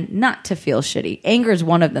can not to feel shitty. Anger is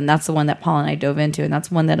one of them. That's the one that Paul and I dove into, and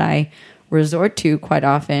that's one that I resort to quite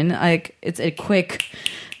often. Like it's a quick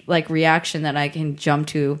like reaction that I can jump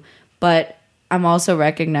to, but I'm also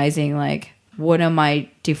recognizing like, what am I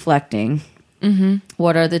deflecting?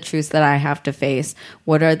 What are the truths that I have to face?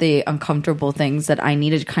 What are the uncomfortable things that I need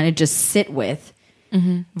to kind of just sit with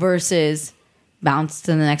versus bounce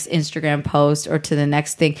to the next Instagram post or to the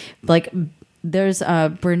next thing? Like there's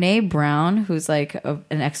Brene Brown, who's like an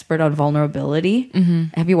expert on vulnerability.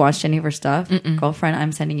 Have you watched any of her stuff? Girlfriend,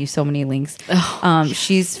 I'm sending you so many links.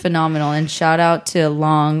 She's phenomenal. And shout out to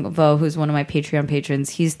Long Vo, who's one of my Patreon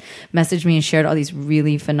patrons. He's messaged me and shared all these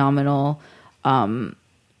really phenomenal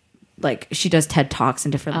like she does TED Talks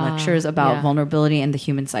and different lectures about vulnerability and the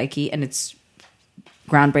human psyche, and it's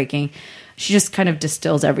groundbreaking. She just kind of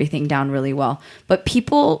distills everything down really well. But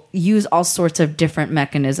people use all sorts of different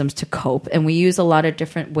mechanisms to cope, and we use a lot of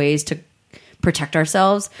different ways to protect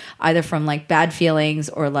ourselves, either from like bad feelings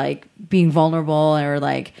or like being vulnerable or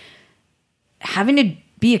like having to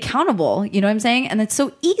be accountable. You know what I'm saying? And it's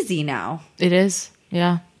so easy now. it is.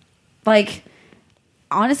 Yeah. Like,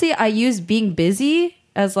 honestly, I use being busy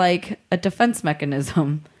as like a defense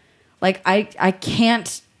mechanism. Like I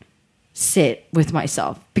can't sit with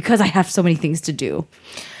myself because I have so many things to do.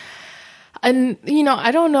 And, you know, I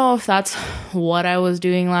don't know if that's what I was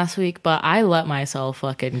doing last week, but I let myself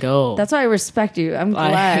fucking go. That's why I respect you. I'm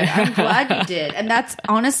glad. I'm glad you did. And that's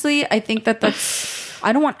honestly, I think that's,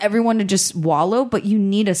 I don't want everyone to just wallow, but you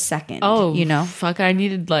need a second. Oh, you know? Fuck, I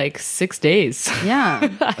needed like 6 days. Yeah.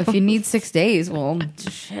 If you need 6 days, well,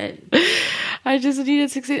 shit. I just needed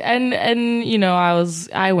 6 days. And, you know,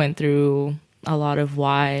 I went through a lot of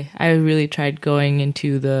why. I really tried going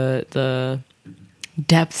into the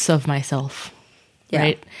depths of myself. Yeah.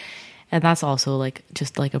 Right. And that's also like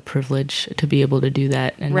just like a privilege to be able to do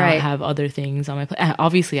that and Right. not have other things on my plate.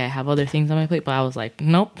 Obviously, I have other things on my plate, but I was like,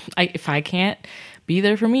 nope. If I can't be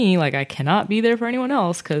there for me, like I cannot be there for anyone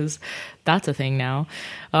else, because that's a thing now.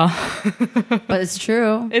 But it's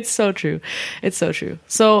true. It's so true. It's so true.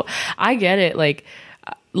 So I get it. Like,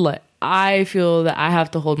 I feel that I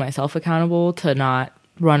have to hold myself accountable to not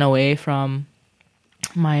run away from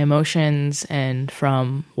my emotions and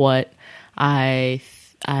from what I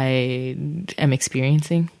am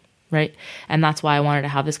experiencing, right? And that's why I wanted to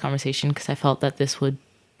have this conversation, because I felt that this would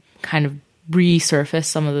kind of resurface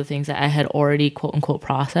some of the things that I had already quote unquote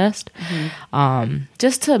processed,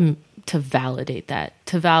 just to validate that,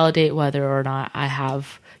 to validate whether or not I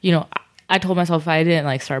have, you know, I told myself if I didn't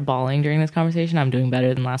like start bawling during this conversation, I'm doing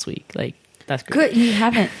better than last week. Like, that's great. Good. You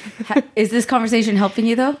haven't. Is this conversation helping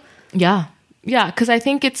you though? Yeah. Because I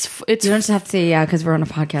think it's You don't just have to say yeah because we're on a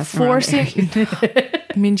podcast. and we're on forcing air.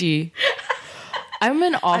 Minji. I'm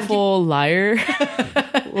an awful liar.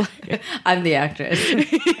 I'm the actress.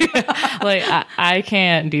 Like I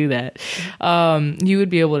can't do that. You would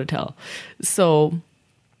be able to tell. So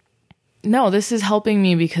no, this is helping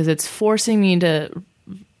me because it's forcing me to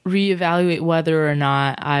reevaluate whether or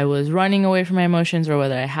not I was running away from my emotions or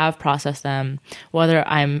whether I have processed them, whether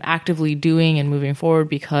I'm actively doing and moving forward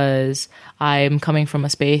because I'm coming from a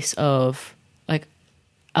space of like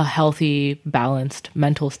a healthy, balanced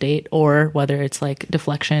mental state, or whether it's like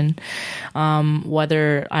deflection,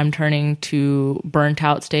 whether I'm turning to burnt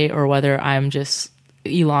out state or whether I'm just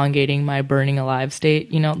elongating my burning alive state.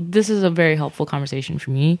 You know, this is a very helpful conversation for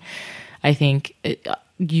me. I think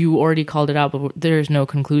you already called it out, but there's no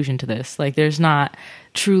conclusion to this. Like, there's not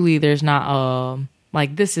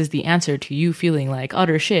like, this is the answer to you feeling like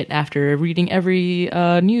utter shit after reading every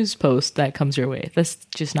news post that comes your way. That's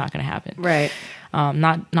just not going to happen. Right.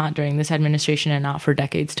 Not during this administration and not for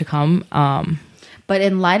decades to come. But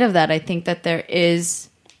in light of that, I think that there is,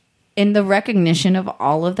 in the recognition of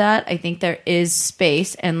all of that, I think there is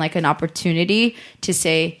space and like an opportunity to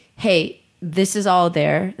say, hey, this is all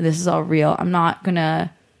there. This is all real. I'm not gonna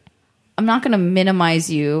minimize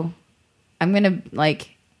you. I'm gonna, like,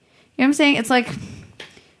 you know what I'm saying? It's like,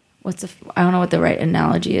 I don't know what the right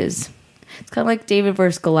analogy is. It's kind of like David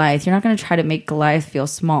versus Goliath. You're not going to try to make Goliath feel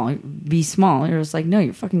small, be small. You're just like, no,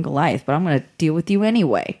 you're fucking Goliath, but I'm going to deal with you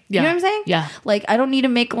anyway. Yeah. You know what I'm saying? Yeah. Like, I don't need to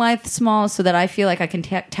make Goliath small so that I feel like I can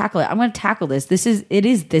tackle it. I'm going to tackle this. It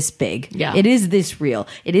is this big. Yeah. It is this real.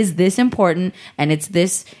 It is this important. And it's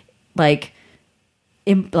this, like,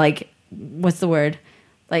 what's the word?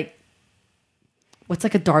 Like, what's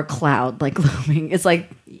like a dark cloud, like, looming? It's like...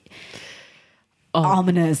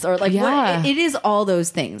 ominous, or like, Yeah. what, it is all those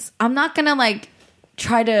things. I'm not gonna like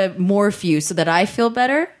try to morph you so that I feel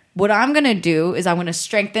better. What I'm gonna do is I'm gonna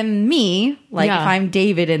strengthen me. Like, Yeah. if I'm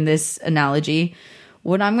David in this analogy,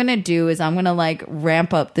 what I'm gonna do is I'm gonna like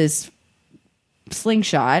ramp up this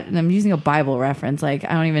slingshot, and I'm using a Bible reference. Like,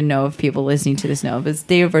 I don't even know if people listening to this know, but it's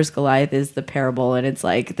David versus Goliath is the parable, and it's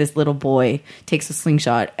like this little boy takes a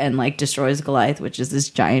slingshot and like destroys Goliath, which is this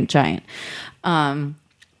giant.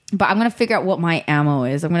 But I'm going to figure out what my ammo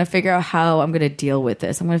is. I'm going to figure out how I'm going to deal with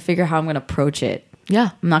this. I'm going to figure out how I'm going to approach it. Yeah.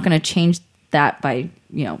 I'm not going to change that by,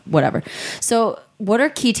 whatever. So what are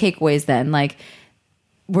key takeaways then? Like,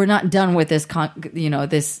 we're not done with this,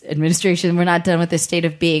 this administration. We're not done with this state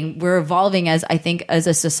of being. We're evolving as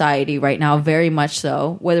a society right now, very much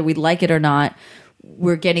so, whether we like it or not.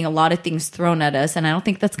 We're getting a lot of things thrown at us, and I don't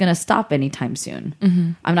think that's going to stop anytime soon.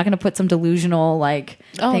 Mm-hmm. I'm not going to put some delusional thing,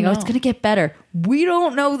 no. it's going to get better. We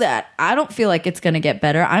don't know that. I don't feel like it's going to get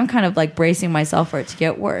better. I'm kind of like bracing myself for it to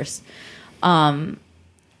get worse. In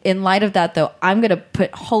light of that, though, I'm going to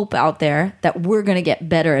put hope out there that we're going to get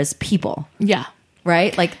better as people. Yeah.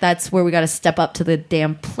 Right? Like, that's where we got to step up to the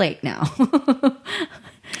damn plate now.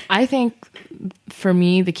 I think for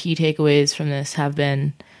me, the key takeaways from this have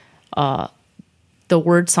been the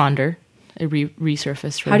word Sonder. It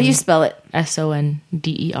resurfaced for How do me. you spell it?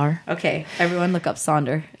 Sonder. Okay, everyone look up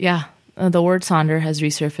Sonder. Yeah. The word Sonder has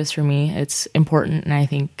resurfaced for me. It's important and I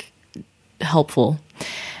think helpful.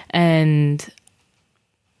 And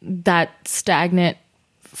that stagnant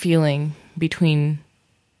feeling between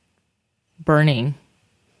burning,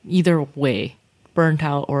 either way, burnt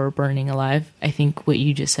out or burning alive. I think what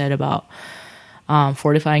you just said about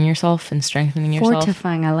fortifying yourself and strengthening yourself.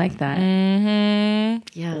 Fortifying, I like that. Mm-hmm.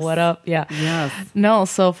 Yes. What up? Yeah. Yes. No,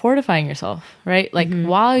 so fortifying yourself, right? Like,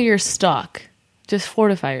 while you're stuck, just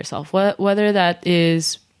fortify yourself. Whether that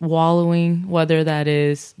is wallowing, whether that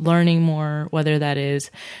is learning more, whether that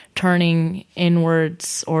is turning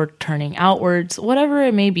inwards or turning outwards, whatever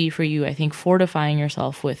it may be for you, I think fortifying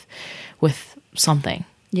yourself with something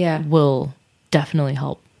Yeah. will definitely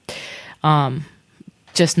help.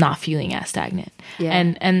 Just not feeling as stagnant. Yeah.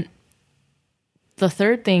 And the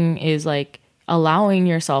third thing is like allowing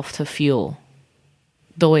yourself to feel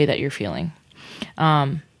the way that you're feeling.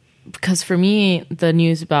 Because for me, the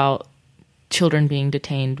news about children being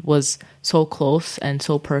detained was so close and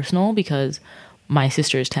so personal because my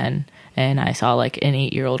sister is 10 and I saw like an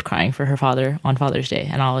 8-year-old crying for her father on Father's Day.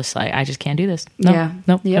 And I was like, I just can't do this. No, Yeah.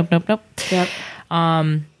 Nope. Yep. Nope. Yep.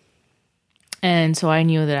 And so I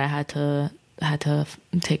knew that I had to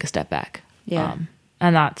take a step back. Yeah.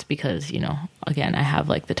 And that's because, again, I have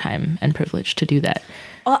like the time and privilege to do that.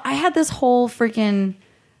 Well, I had this whole freaking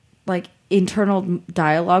like internal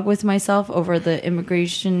dialogue with myself over the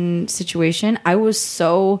immigration situation. I was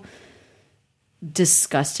so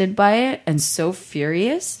disgusted by it and so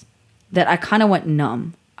furious that I kind of went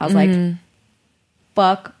numb. I was like,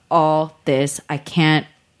 fuck all this. I can't,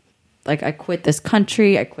 like, I quit this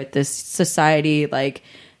country. I quit this society. Like,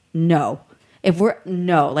 no. If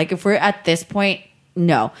we're at this point,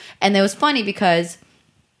 no. And it was funny because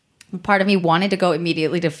part of me wanted to go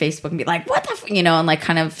immediately to Facebook and be like, what the, and like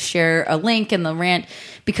kind of share a link in the rant,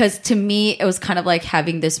 because to me, it was kind of like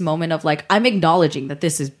having this moment of like, I'm acknowledging that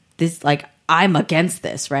this, like, I'm against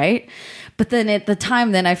this, right? But then at the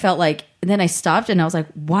time, then I felt like, and then I stopped and I was like,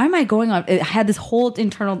 why am I going on? I had this whole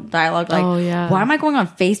internal dialogue, like, why am I going on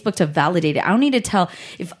Facebook to validate it? I don't need to tell,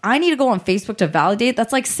 if I need to go on Facebook to validate,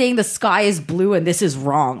 that's like saying the sky is blue and this is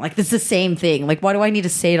wrong. Like, this is the same thing. Like, why do I need to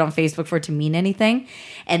say it on Facebook for it to mean anything?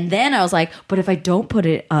 And then I was like, but if I don't put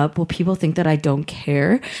it up, will people think that I don't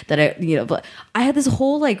care? That but I had this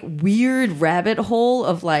whole like weird rabbit hole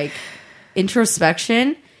of like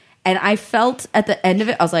introspection. And I felt at the end of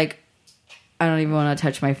it, I was like, I don't even want to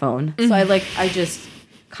touch my phone. So I just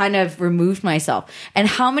kind of removed myself. And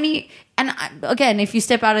again, if you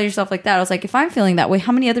step out of yourself like that, I was like, if I'm feeling that way,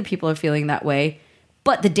 how many other people are feeling that way?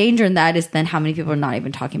 But the danger in that is then how many people are not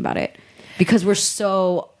even talking about it, because we're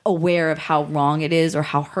so aware of how wrong it is or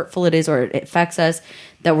how hurtful it is or it affects us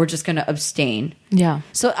that we're just going to abstain. Yeah.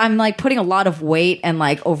 So I'm like putting a lot of weight and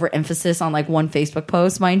like overemphasis on like one Facebook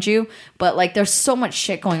post, mind you, but like there's so much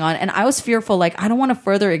shit going on, and I was fearful, like I don't want to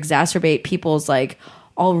further exacerbate people's like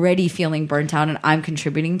already feeling burnt out, and I'm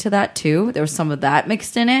contributing to that too. There was some of that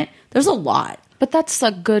mixed in it. There's a lot. But that's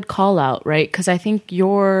a good call out, right? Because I think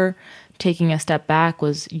your taking a step back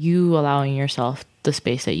was you allowing yourself the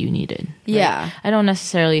space that you needed. Right? Yeah. I don't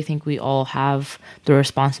necessarily think we all have the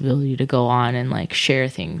responsibility to go on and like share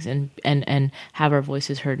things and have our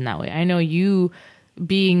voices heard in that way. I know you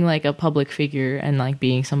being like a public figure and like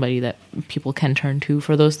being somebody that people can turn to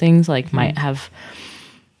for those things, like might have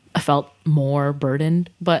felt more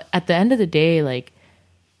burdened. But at the end of the day, like,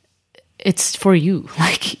 it's for you.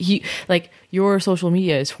 Like your social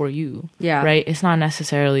media is for you. Yeah. Right? It's not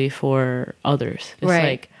necessarily for others. It's right.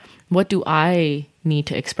 like, what do I need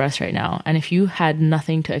to express right now? And if you had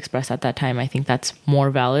nothing to express at that time, I think that's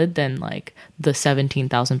more valid than like the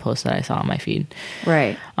 17,000 posts that I saw on my feed.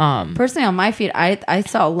 Right. Personally, on my feed, I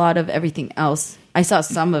saw a lot of everything else. I saw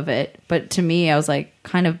some of it, but to me, I was like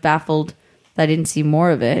kind of baffled that I didn't see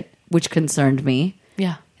more of it, which concerned me.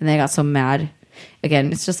 Yeah. And then I got so mad.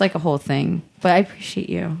 Again, it's just like a whole thing. But I appreciate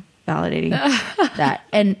you validating that.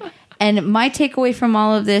 And my takeaway from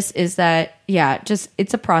all of this is that, yeah, just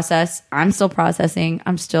it's a process. I'm still processing.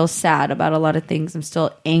 I'm still sad about a lot of things. I'm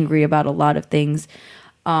still angry about a lot of things.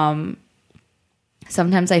 Sometimes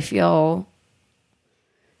I feel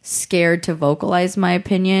scared to vocalize my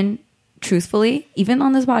opinion truthfully, even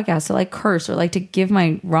on this podcast, to like curse or like to give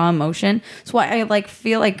my raw emotion. That's why I like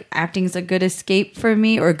feel like acting is a good escape for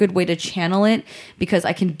me, or a good way to channel it, because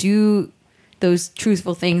I can do those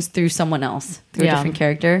truthful things through someone else, through a different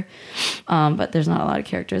character. But there's not a lot of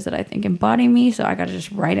characters that I think embody me, so I gotta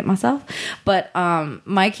just write it myself. But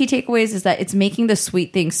my key takeaways is that it's making the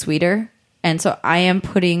sweet things sweeter. And so I am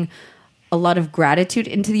putting a lot of gratitude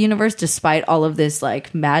into the universe despite all of this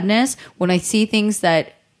like madness. When I see things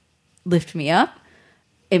that lift me up,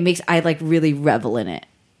 I like really revel in it.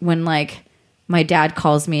 When like my dad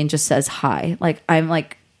calls me and just says hi, like I'm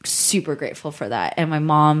like super grateful for that. And my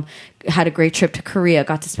mom had a great trip to Korea,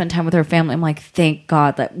 got to spend time with her family. I'm like, thank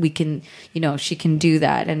God that we can, she can do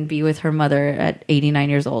that and be with her mother at 89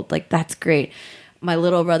 years old. Like, that's great. My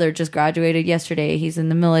little brother just graduated yesterday. He's in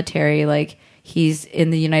the military. Like, he's in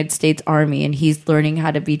the United States Army, and he's learning how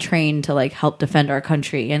to be trained to like help defend our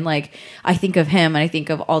country. And like, I think of him, and I think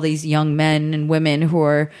of all these young men and women who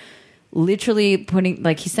are literally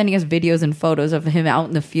he's sending us videos and photos of him out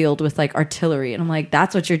in the field with like artillery. And I'm like,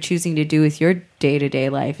 that's what you're choosing to do with your day-to-day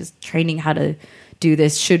life, is training how to do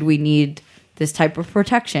this should we need this type of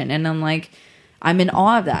protection. And I'm like, I'm in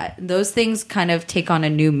awe of that. Those things kind of take on a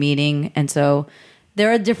new meaning. And so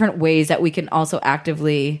there are different ways that we can also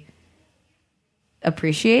actively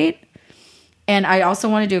appreciate. And I also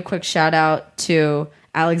want to do a quick shout out to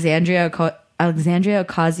Alexandria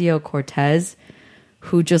Ocasio-Cortez,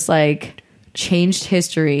 who just like changed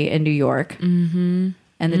history in New York and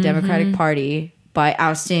the Democratic Party by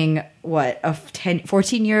ousting a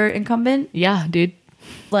 14-year incumbent. Yeah, dude.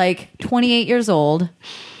 Like 28 years old.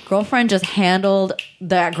 Girlfriend just handled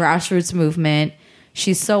that grassroots movement.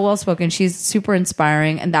 She's so well spoken. She's super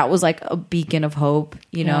inspiring. And that was like a beacon of hope,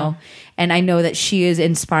 you know? And I know that she is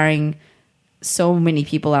inspiring so many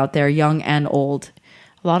people out there, young and old,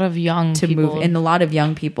 A lot of young to people. move. And a lot of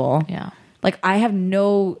young people. Yeah. Like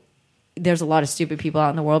there's a lot of stupid people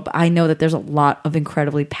out in the world, but I know that there's a lot of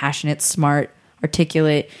incredibly passionate, smart,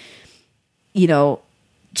 articulate, you know,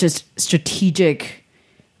 just strategic,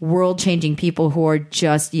 world-changing people who are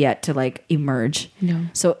just yet to like emerge. Yeah.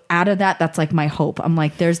 So out of that, that's like my hope. I'm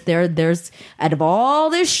like, there's out of all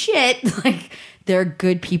this shit, like there are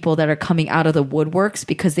good people that are coming out of the woodworks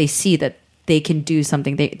because they see that they can do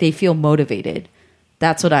something. They feel motivated.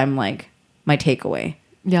 That's what I'm like, my takeaway.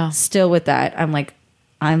 Yeah. Still with that, I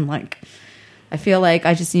feel like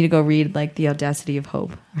I just need to go read like The Audacity of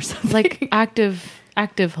Hope or something. Like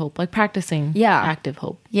active hope, like practicing active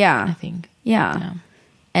hope. Yeah. I think. Yeah.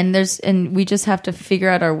 And we just have to figure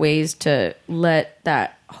out our ways to let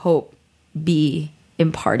that hope be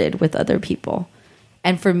imparted with other people.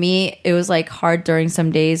 And for me, it was like hard during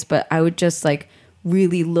some days, but I would just like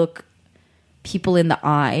really look people in the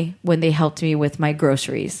eye when they helped me with my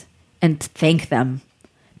groceries and thank them,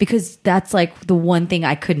 because that's like the one thing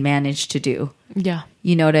I could manage to do. Yeah.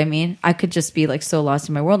 You know what I mean? I could just be like so lost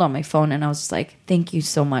in my world on my phone, and I was just like, thank you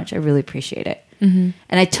so much. I really appreciate it. And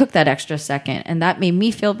I took that extra second, and that made me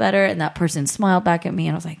feel better. And that person smiled back at me,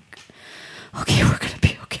 and I was like, okay, we're going to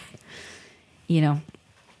be okay. You know?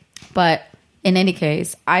 But in any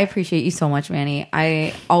case, I appreciate you so much, Manny.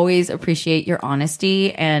 I always appreciate your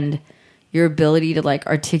honesty and your ability to like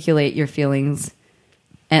articulate your feelings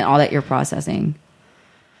and all that you're processing.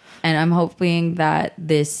 And I'm hoping that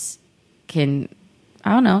this can, I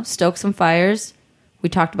don't know, stoke some fires. We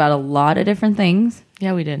talked about a lot of different things.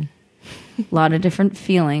 Yeah, we did. A lot of different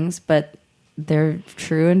feelings, but they're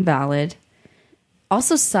true and valid.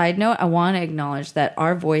 Also, side note, I want to acknowledge that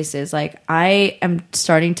our voices, like I am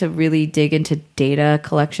starting to really dig into data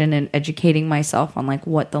collection and educating myself on like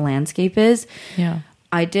what the landscape is. Yeah.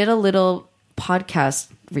 I did a little podcast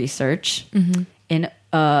research in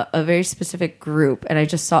a very specific group, and I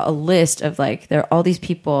just saw a list of like, there are all these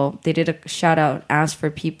people. They did a shout out, asked for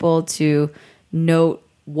people to note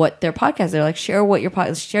what their podcast. They're like, share what your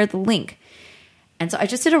podcast, share the link. And so I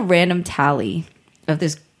just did a random tally of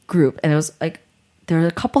this group, and it was like there were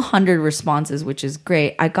a couple hundred responses, which is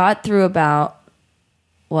great. I got through about,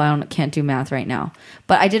 well, can't do math right now,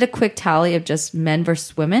 but I did a quick tally of just men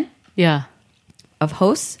versus women Yeah. of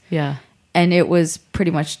hosts, Yeah. and it was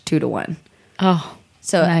pretty much 2-1. Oh.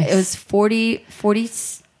 So Nice. it was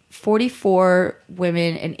 44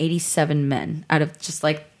 women and 87 men out of just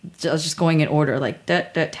like, I was just going in order, like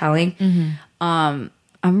tallying. I'm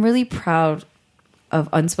really proud of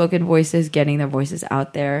Unspoken Voices getting their voices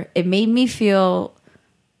out there. It made me feel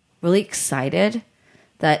really excited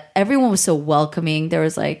that everyone was so welcoming. There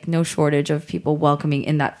was like no shortage of people welcoming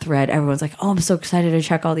in that thread. Everyone's like, oh, I'm so excited to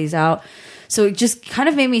check all these out. So it just kind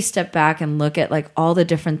of made me step back and look at like all the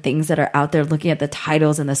different things that are out there, looking at the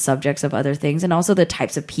titles and the subjects of other things, and also the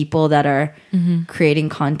types of people that are creating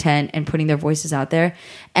content and putting their voices out there.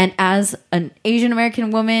 And as an Asian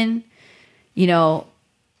American woman, you know,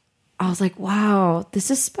 I was like, wow,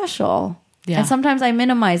 this is special. Yeah. And sometimes I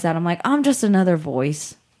minimize that. I'm like, I'm just another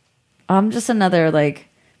voice. I'm just another like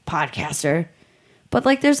podcaster. But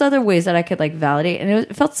like, there's other ways that I could like validate, and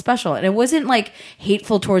it felt special. And it wasn't like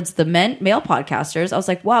hateful towards the male podcasters. I was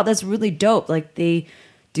like, wow, that's really dope. Like they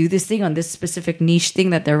do this thing on this specific niche thing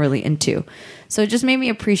that they're really into. So it just made me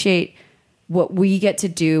appreciate what we get to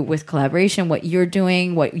do with collaboration, what you're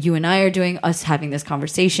doing, what you and I are doing, us having this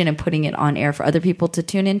conversation and putting it on air for other people to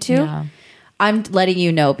tune into. Yeah. I'm letting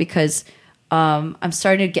you know because I'm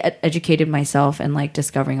starting to get educated myself and like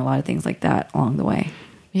discovering a lot of things like that along the way.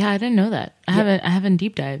 Yeah, I didn't know that. I haven't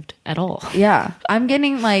deep dived at all. Yeah. I'm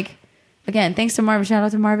getting like, again, thanks to Marvin. Shout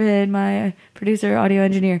out to Marvin, my producer, audio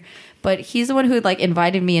engineer. But he's the one who like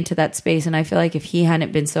invited me into that space. And I feel like if he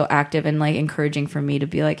hadn't been so active and like encouraging for me to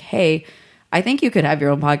be like, hey, I think you could have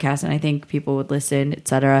your own podcast and I think people would listen,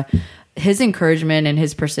 etc. His encouragement and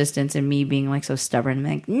his persistence and me being like so stubborn and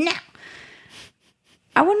like, no,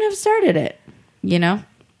 I wouldn't have started it, you know?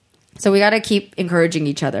 So we got to keep encouraging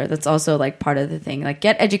each other. That's also like part of the thing. Like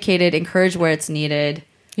get educated, encourage where it's needed.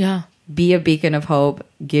 Yeah. Be a beacon of hope.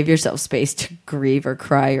 Give yourself space to grieve or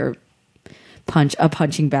cry or punch a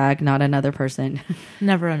punching bag, not another person.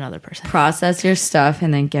 Never another person. Process your stuff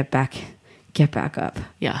and then get back up.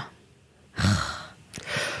 Yeah.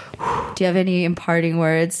 Do you have any imparting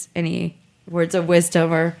words? Any words of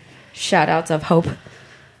wisdom or shout outs of hope?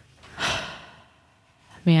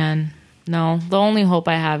 Man, no. The only hope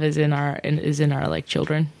I have is in our like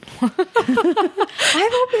children. I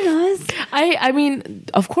hope in us. I mean,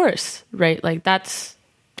 of course, right? Like I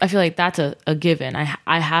feel like that's a given.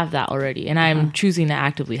 I have that already, and I'm choosing to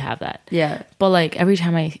actively have that. Yeah. But like every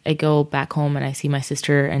time I go back home and I see my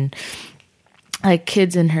sister, and like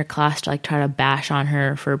kids in her class like try to bash on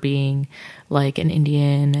her for being like an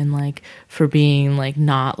Indian and like for being like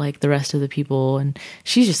not like the rest of the people, and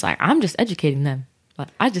she's just like, I'm just educating them. Like,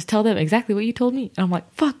 I just tell them exactly what you told me, and I'm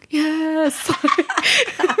like, fuck yes.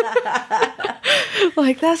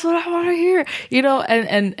 Like that's what I want to hear, you know,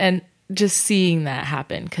 and just seeing that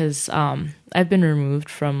happen, because I've been removed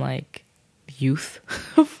from like youth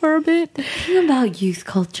for a bit. The thing about youth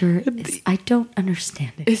culture is I don't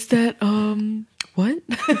understand it. Is that what?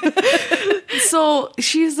 So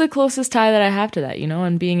she's the closest tie that I have to that, you know,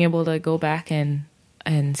 and being able to go back and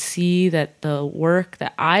see that the work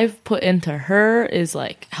that I've put into her is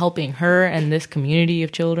like helping her and this community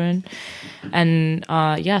of children. And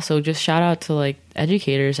so just shout out to like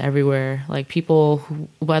educators everywhere, like people who,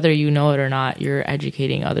 whether you know it or not, you're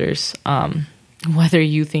educating others, whether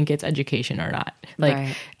you think it's education or not. Like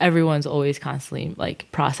Right. Everyone's always constantly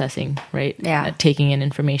like processing, right? Yeah. Taking in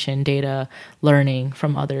information, data, learning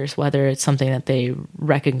from others, whether it's something that they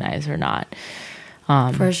recognize or not.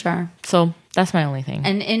 For sure. So that's my only thing.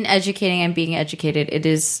 And in educating and being educated, it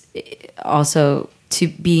is also to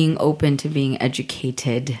being open to being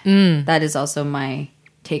educated. That is also my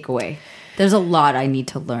takeaway. There's a lot I need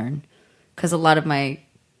to learn because a lot of my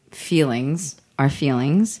feelings are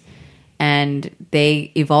feelings, and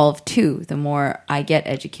they evolve too the more I get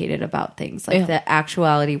educated about things. Like the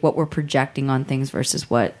actuality, what we're projecting on things versus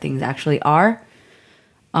what things actually are.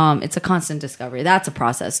 It's a constant discovery. That's a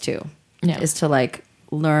process too. Yeah. Is to like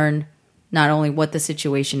learn not only what the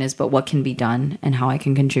situation is, but what can be done and how I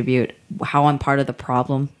can contribute, how I'm part of the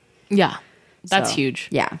problem. Yeah. That's So, huge.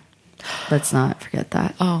 Yeah. Let's not forget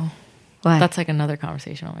that. Oh, Why? that's like another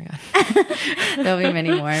conversation. Oh my God. There'll be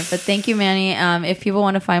many more. But thank you, Manny. If people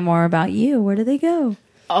want to find more about you, where do they go?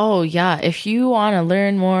 Oh yeah. If you want to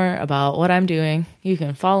learn more about what I'm doing, you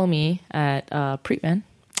can follow me at Preetman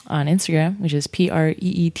on Instagram, which is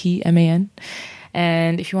Preetman.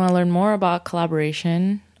 And if you want to learn more about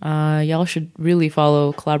collaboration, y'all should really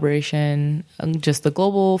follow collaboration, just the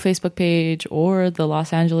global Facebook page or the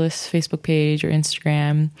Los Angeles Facebook page or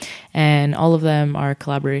Instagram. And all of them are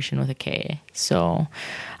collaboration with a K. So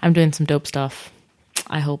I'm doing some dope stuff.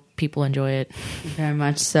 I hope people enjoy it. Very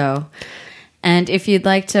much so. And if you'd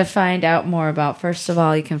like to find out more about First of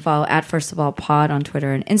All, you can follow at First of All Pod on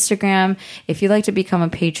Twitter and Instagram. If you'd like to become a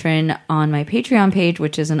patron on my Patreon page,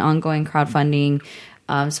 which is an ongoing crowdfunding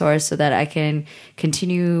source so that I can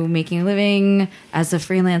continue making a living as a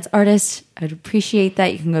freelance artist, I'd appreciate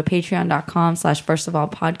that. You can go to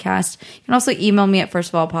patreon.com/firstofallpodcast. You can also email me at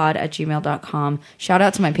firstofallpod@gmail.com. Shout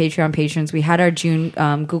out to my Patreon patrons. We had our June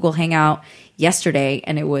Google Hangout yesterday,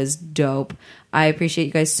 and it was dope. I appreciate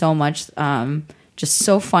you guys so much. Just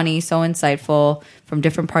so funny, so insightful from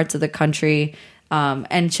different parts of the country.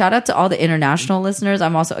 And shout out to all the international listeners.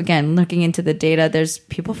 I'm also, again, looking into the data. There's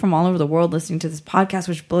people from all over the world listening to this podcast,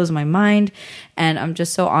 which blows my mind. And I'm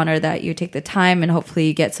just so honored that you take the time and hopefully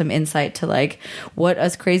you get some insight to like what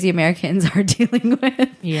us crazy Americans are dealing with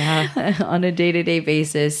Yeah. on a day-to-day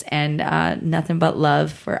basis. And nothing but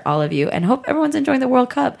love for all of you. And hope everyone's enjoying the World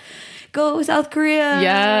Cup. Go South Korea.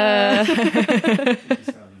 Yeah.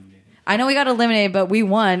 I know we got eliminated, but we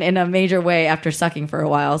won in a major way after sucking for a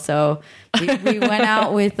while. So we went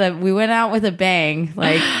out with a bang.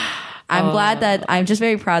 Like I'm just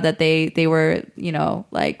very proud that they were, you know,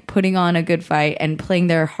 like putting on a good fight and playing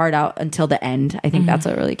their heart out until the end. I think that's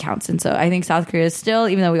what really counts. And so I think South Korea is still,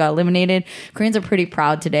 even though we got eliminated, Koreans are pretty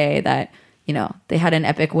proud today that, you know, they had an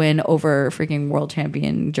epic win over freaking world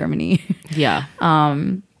champion Germany. Yeah.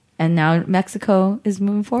 And now Mexico is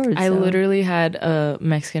moving forward. I so. literally had a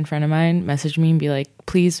Mexican friend of mine message me and be like,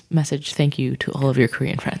 please message thank you to all of your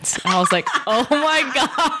Korean friends. And I was like, oh my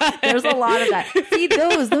God. There's a lot of that. See,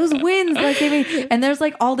 those wins, like they made, and there's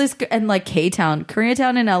like all this, and like K-Town,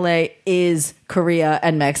 Koreatown in LA is Korea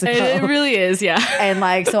and Mexico. It really is, yeah. And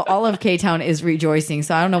like, so all of K-Town is rejoicing.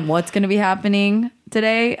 So I don't know what's going to be happening,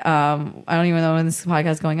 today. I don't even know when this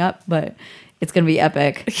podcast is going up, but it's going to be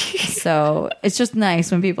epic. So it's just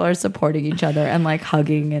nice when people are supporting each other and like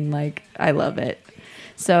hugging and like, I love it.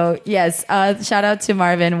 So yes, shout out to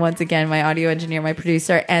Marvin once again, my audio engineer, my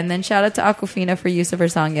producer, and then shout out to Aquafina for use of her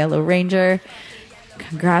song Yellow Ranger.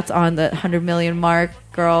 Congrats on the 100 million mark,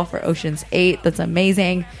 girl, for Ocean's 8. That's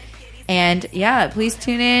amazing. And yeah, please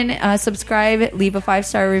tune in, subscribe, leave a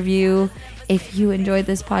 5-star review if you enjoyed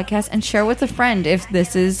this podcast, and share with a friend if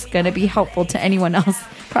this is going to be helpful to anyone else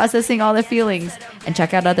processing all the feelings. And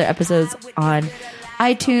check out other episodes on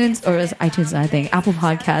iTunes, or is iTunes, I think, Apple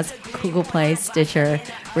Podcasts, Google Play, Stitcher,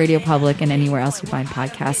 Radio Public, and anywhere else you find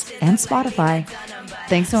podcasts, and Spotify.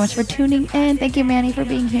 Thanks so much for tuning in. Thank you, Manny, for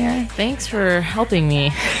being here. Thanks for helping me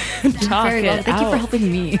talk Very well. it Thank you for out.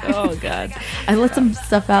 helping me. Oh, God. I let some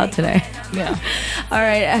stuff out today. Yeah. All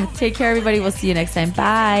right. Take care, everybody. We'll see you next time.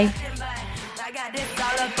 Bye. I got this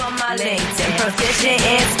all up on my LinkedIn. Proficient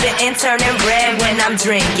in spitting, turning red when I'm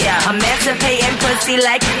drinking. Emancipating pussy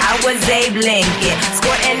like I was Abe Lincoln.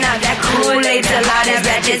 Squirting out that Kool-Aid till all that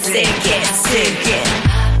ratchet sinking.